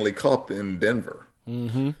the Stanley Cup in Denver.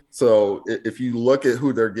 Mm-hmm. So if you look at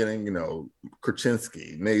who they're getting,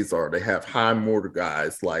 Kaczynski, Nazar, they have high mortar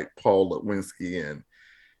guys like Paul Lewinsky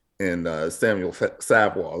and Samuel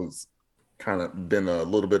Savoie, who's kind of been a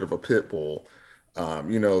little bit of a pit bull.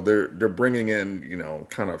 They're bringing in,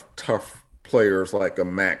 kind of tough players like a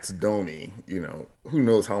Max Domi, who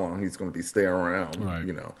knows how long he's going to be staying around. Right.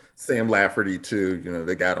 Sam Lafferty too,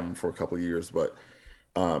 they got him for a couple of years, but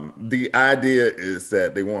the idea is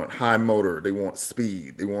that they want high motor, they want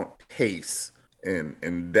speed, they want pace,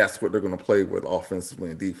 and that's what they're going to play with offensively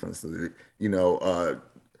and defensively.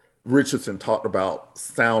 Richardson talked about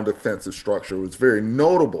sound defensive structure. It was very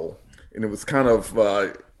notable, and it was kind of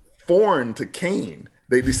foreign to Kane.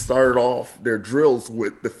 They started off their drills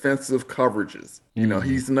with defensive coverages.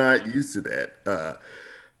 He's not used to that.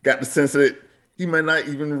 Got the sense that he might not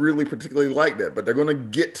even really particularly like that, but they're going to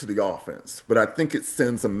get to the offense. But I think it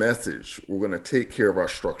sends a message. We're going to take care of our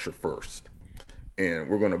structure first, and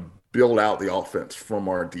we're going to build out the offense from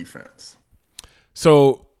our defense.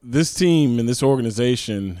 So this team and this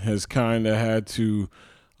organization has kind of had to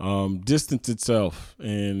distance itself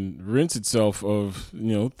and rinse itself of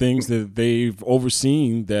things that they've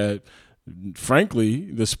overseen that,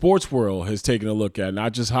 frankly, the sports world has taken a look at,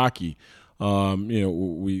 not just hockey.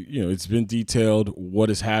 It's been detailed what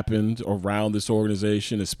has happened around this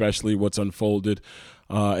organization, especially what's unfolded.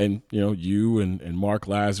 And you and Mark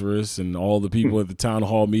Lazarus and all the people at the town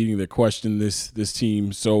hall meeting that questioned this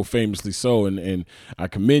team so famously so. And I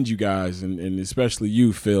commend you guys and especially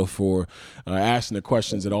you, Phil, for asking the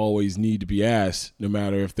questions that always need to be asked, no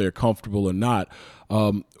matter if they're comfortable or not.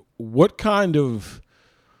 What kind of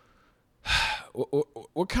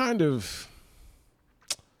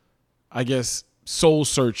I guess, soul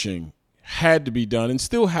searching had to be done and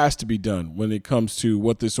still has to be done when it comes to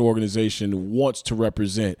what this organization wants to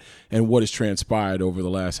represent and what has transpired over the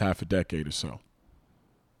last half a decade or so?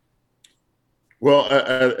 Well,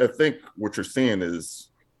 I think what you're seeing is,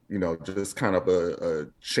 just kind of a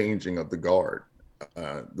changing of the guard.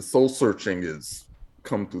 The soul searching is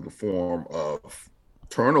come through the form of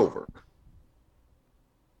turnover.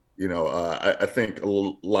 I think a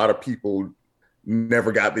lot of people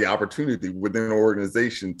never got the opportunity within an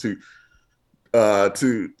organization to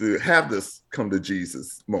have this come to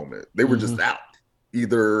Jesus moment. They were just out.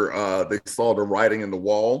 Either they saw the writing in the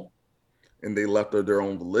wall and they left of their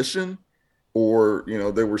own volition, or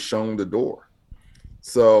they were shown the door.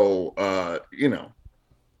 So you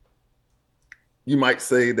might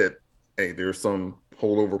say that, hey, there's some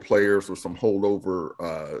holdover players or some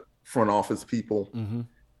holdover front office people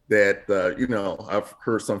that I've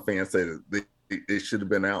heard some fans say that they should have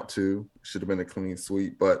been out too. Should have been a clean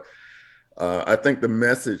sweep, but I think the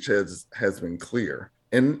message has been clear.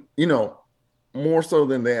 And more so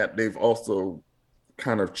than that, they've also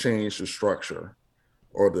kind of changed the structure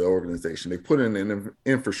or the organization. They put in an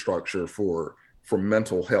infrastructure for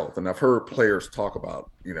mental health, and I've heard players talk about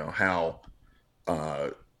how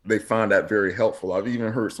they find that very helpful. I've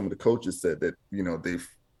even heard some of the coaches said that they've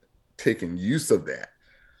taken use of that.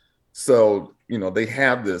 So, they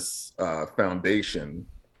have this foundation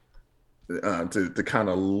to kind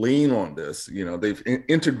of lean on this. They've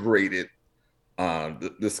integrated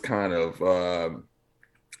this kind of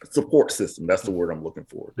support system. That's the word I'm looking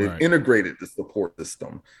for. They've integrated the support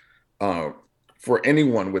system for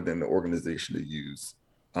anyone within the organization to use.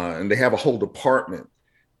 and they have a whole department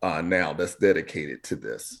now that's dedicated to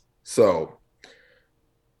this. So,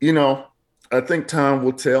 I think time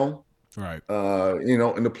will tell. Right.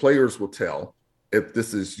 And the players will tell if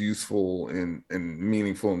this is useful and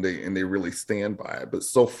meaningful, and they really stand by it. But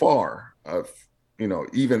so far, I've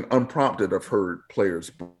even unprompted, I've heard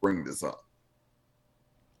players bring this up.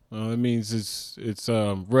 It means it's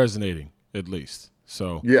resonating at least.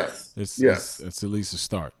 So yes, it's at least a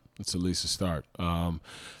start. It's at least a start.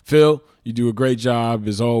 Phil, you do a great job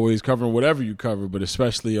as always covering whatever you cover, but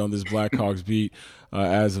especially on this Blackhawks beat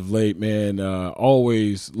as of late, man.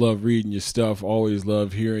 Always love reading your stuff. Always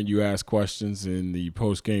love hearing you ask questions in the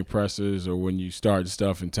post-game pressers or when you start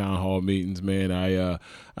stuff in town hall meetings, man.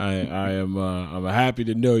 I'm happy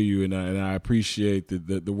to know you, and I appreciate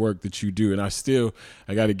the work that you do. And I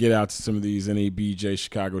got to get out to some of these NABJ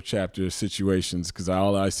Chicago chapter situations because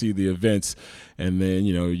I see the events, and then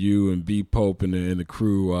you and B Pope and the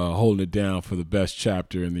crew holding it down for the best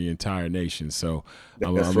chapter in the entire nation. So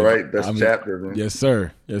that's right, best chapter, man. Yes,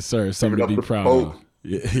 sir. Something to be proud of.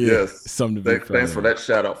 Yes, something to be proud of. Thanks for that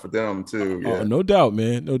shout out for them too. Yeah. Oh, no doubt,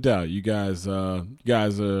 man. No doubt. You guys are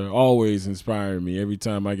always inspiring me. Every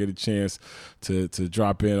time I get a chance to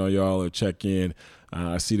drop in on y'all or check in,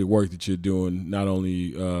 I see the work that you're doing, not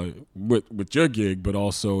only with your gig, but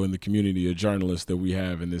also in the community of journalists that we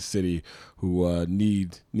have in this city who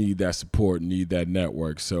need that support, need that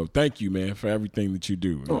network. So thank you, man, for everything that you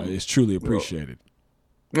do. It's truly appreciated.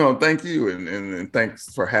 No, thank you, and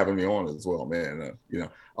thanks for having me on as well, man. I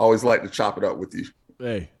always like to chop it up with you.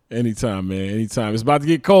 Hey, anytime, man, anytime. It's about to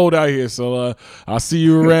get cold out here, so I'll see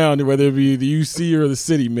you around, whether it be the UC or the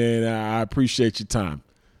city, man. I appreciate your time.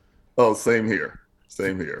 Oh, same here.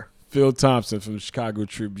 Same here. Phil Thompson from the Chicago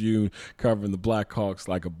Tribune covering the Blackhawks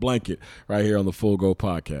like a blanket right here on the Full Go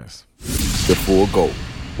podcast. The Full Go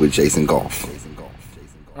with Jason Goff.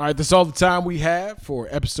 All right, that's all the time we have for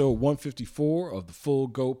episode 154 of the Full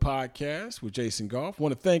Go podcast with Jason Goff. I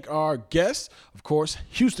want to thank our guests, of course,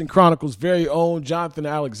 Houston Chronicles' very own Jonathan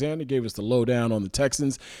Alexander gave us the lowdown on the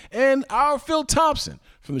Texans, and our Phil Thompson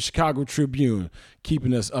from the Chicago Tribune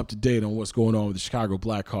keeping us up to date on what's going on with the Chicago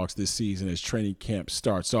Blackhawks this season as training camp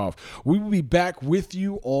starts off. We will be back with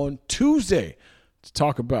you on Tuesday to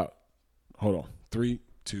talk about – hold on, 3,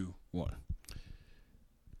 2, 1.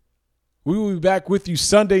 We will be back with you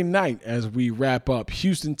Sunday night as we wrap up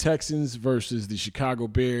Houston Texans versus the Chicago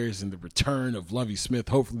Bears and the return of Lovie Smith.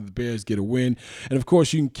 Hopefully the Bears get a win. And, of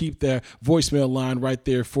course, you can keep that voicemail line right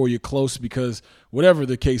there for you close because whatever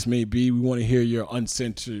the case may be, we want to hear your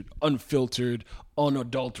uncensored, unfiltered,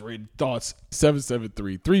 unadulterated thoughts.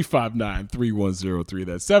 773-359-3103.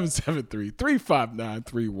 That's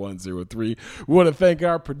 773-359-3103. We want to thank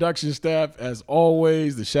our production staff, as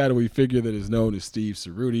always, the shadowy figure that is known as Steve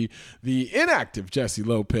Cerruti, the inactive Jesse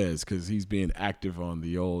Lopez, because he's being active on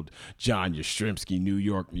the old John Yastrzemski New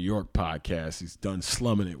York podcast. He's done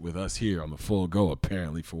slumming it with us here on the Full Go,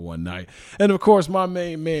 apparently, for one night. And, of course, my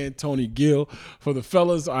main man, Tony Gill. For the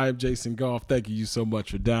fellas, I am Jason Goff. Thank you so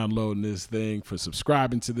much for downloading this thing, for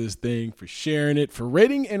subscribing to this thing, for sharing it, for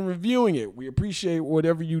rating and reviewing it. We appreciate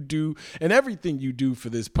whatever you do and everything you do for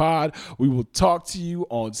this pod. We will talk to you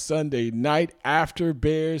on Sunday night after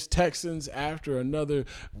Bears Texans, after another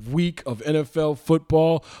week of NFL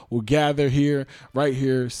football. We'll gather here, right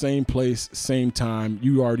here, same place, same time.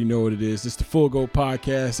 You already know what it is. It's the Full Go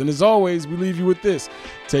podcast. And as always, we leave you with this.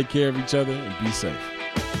 Take care of each other and be safe.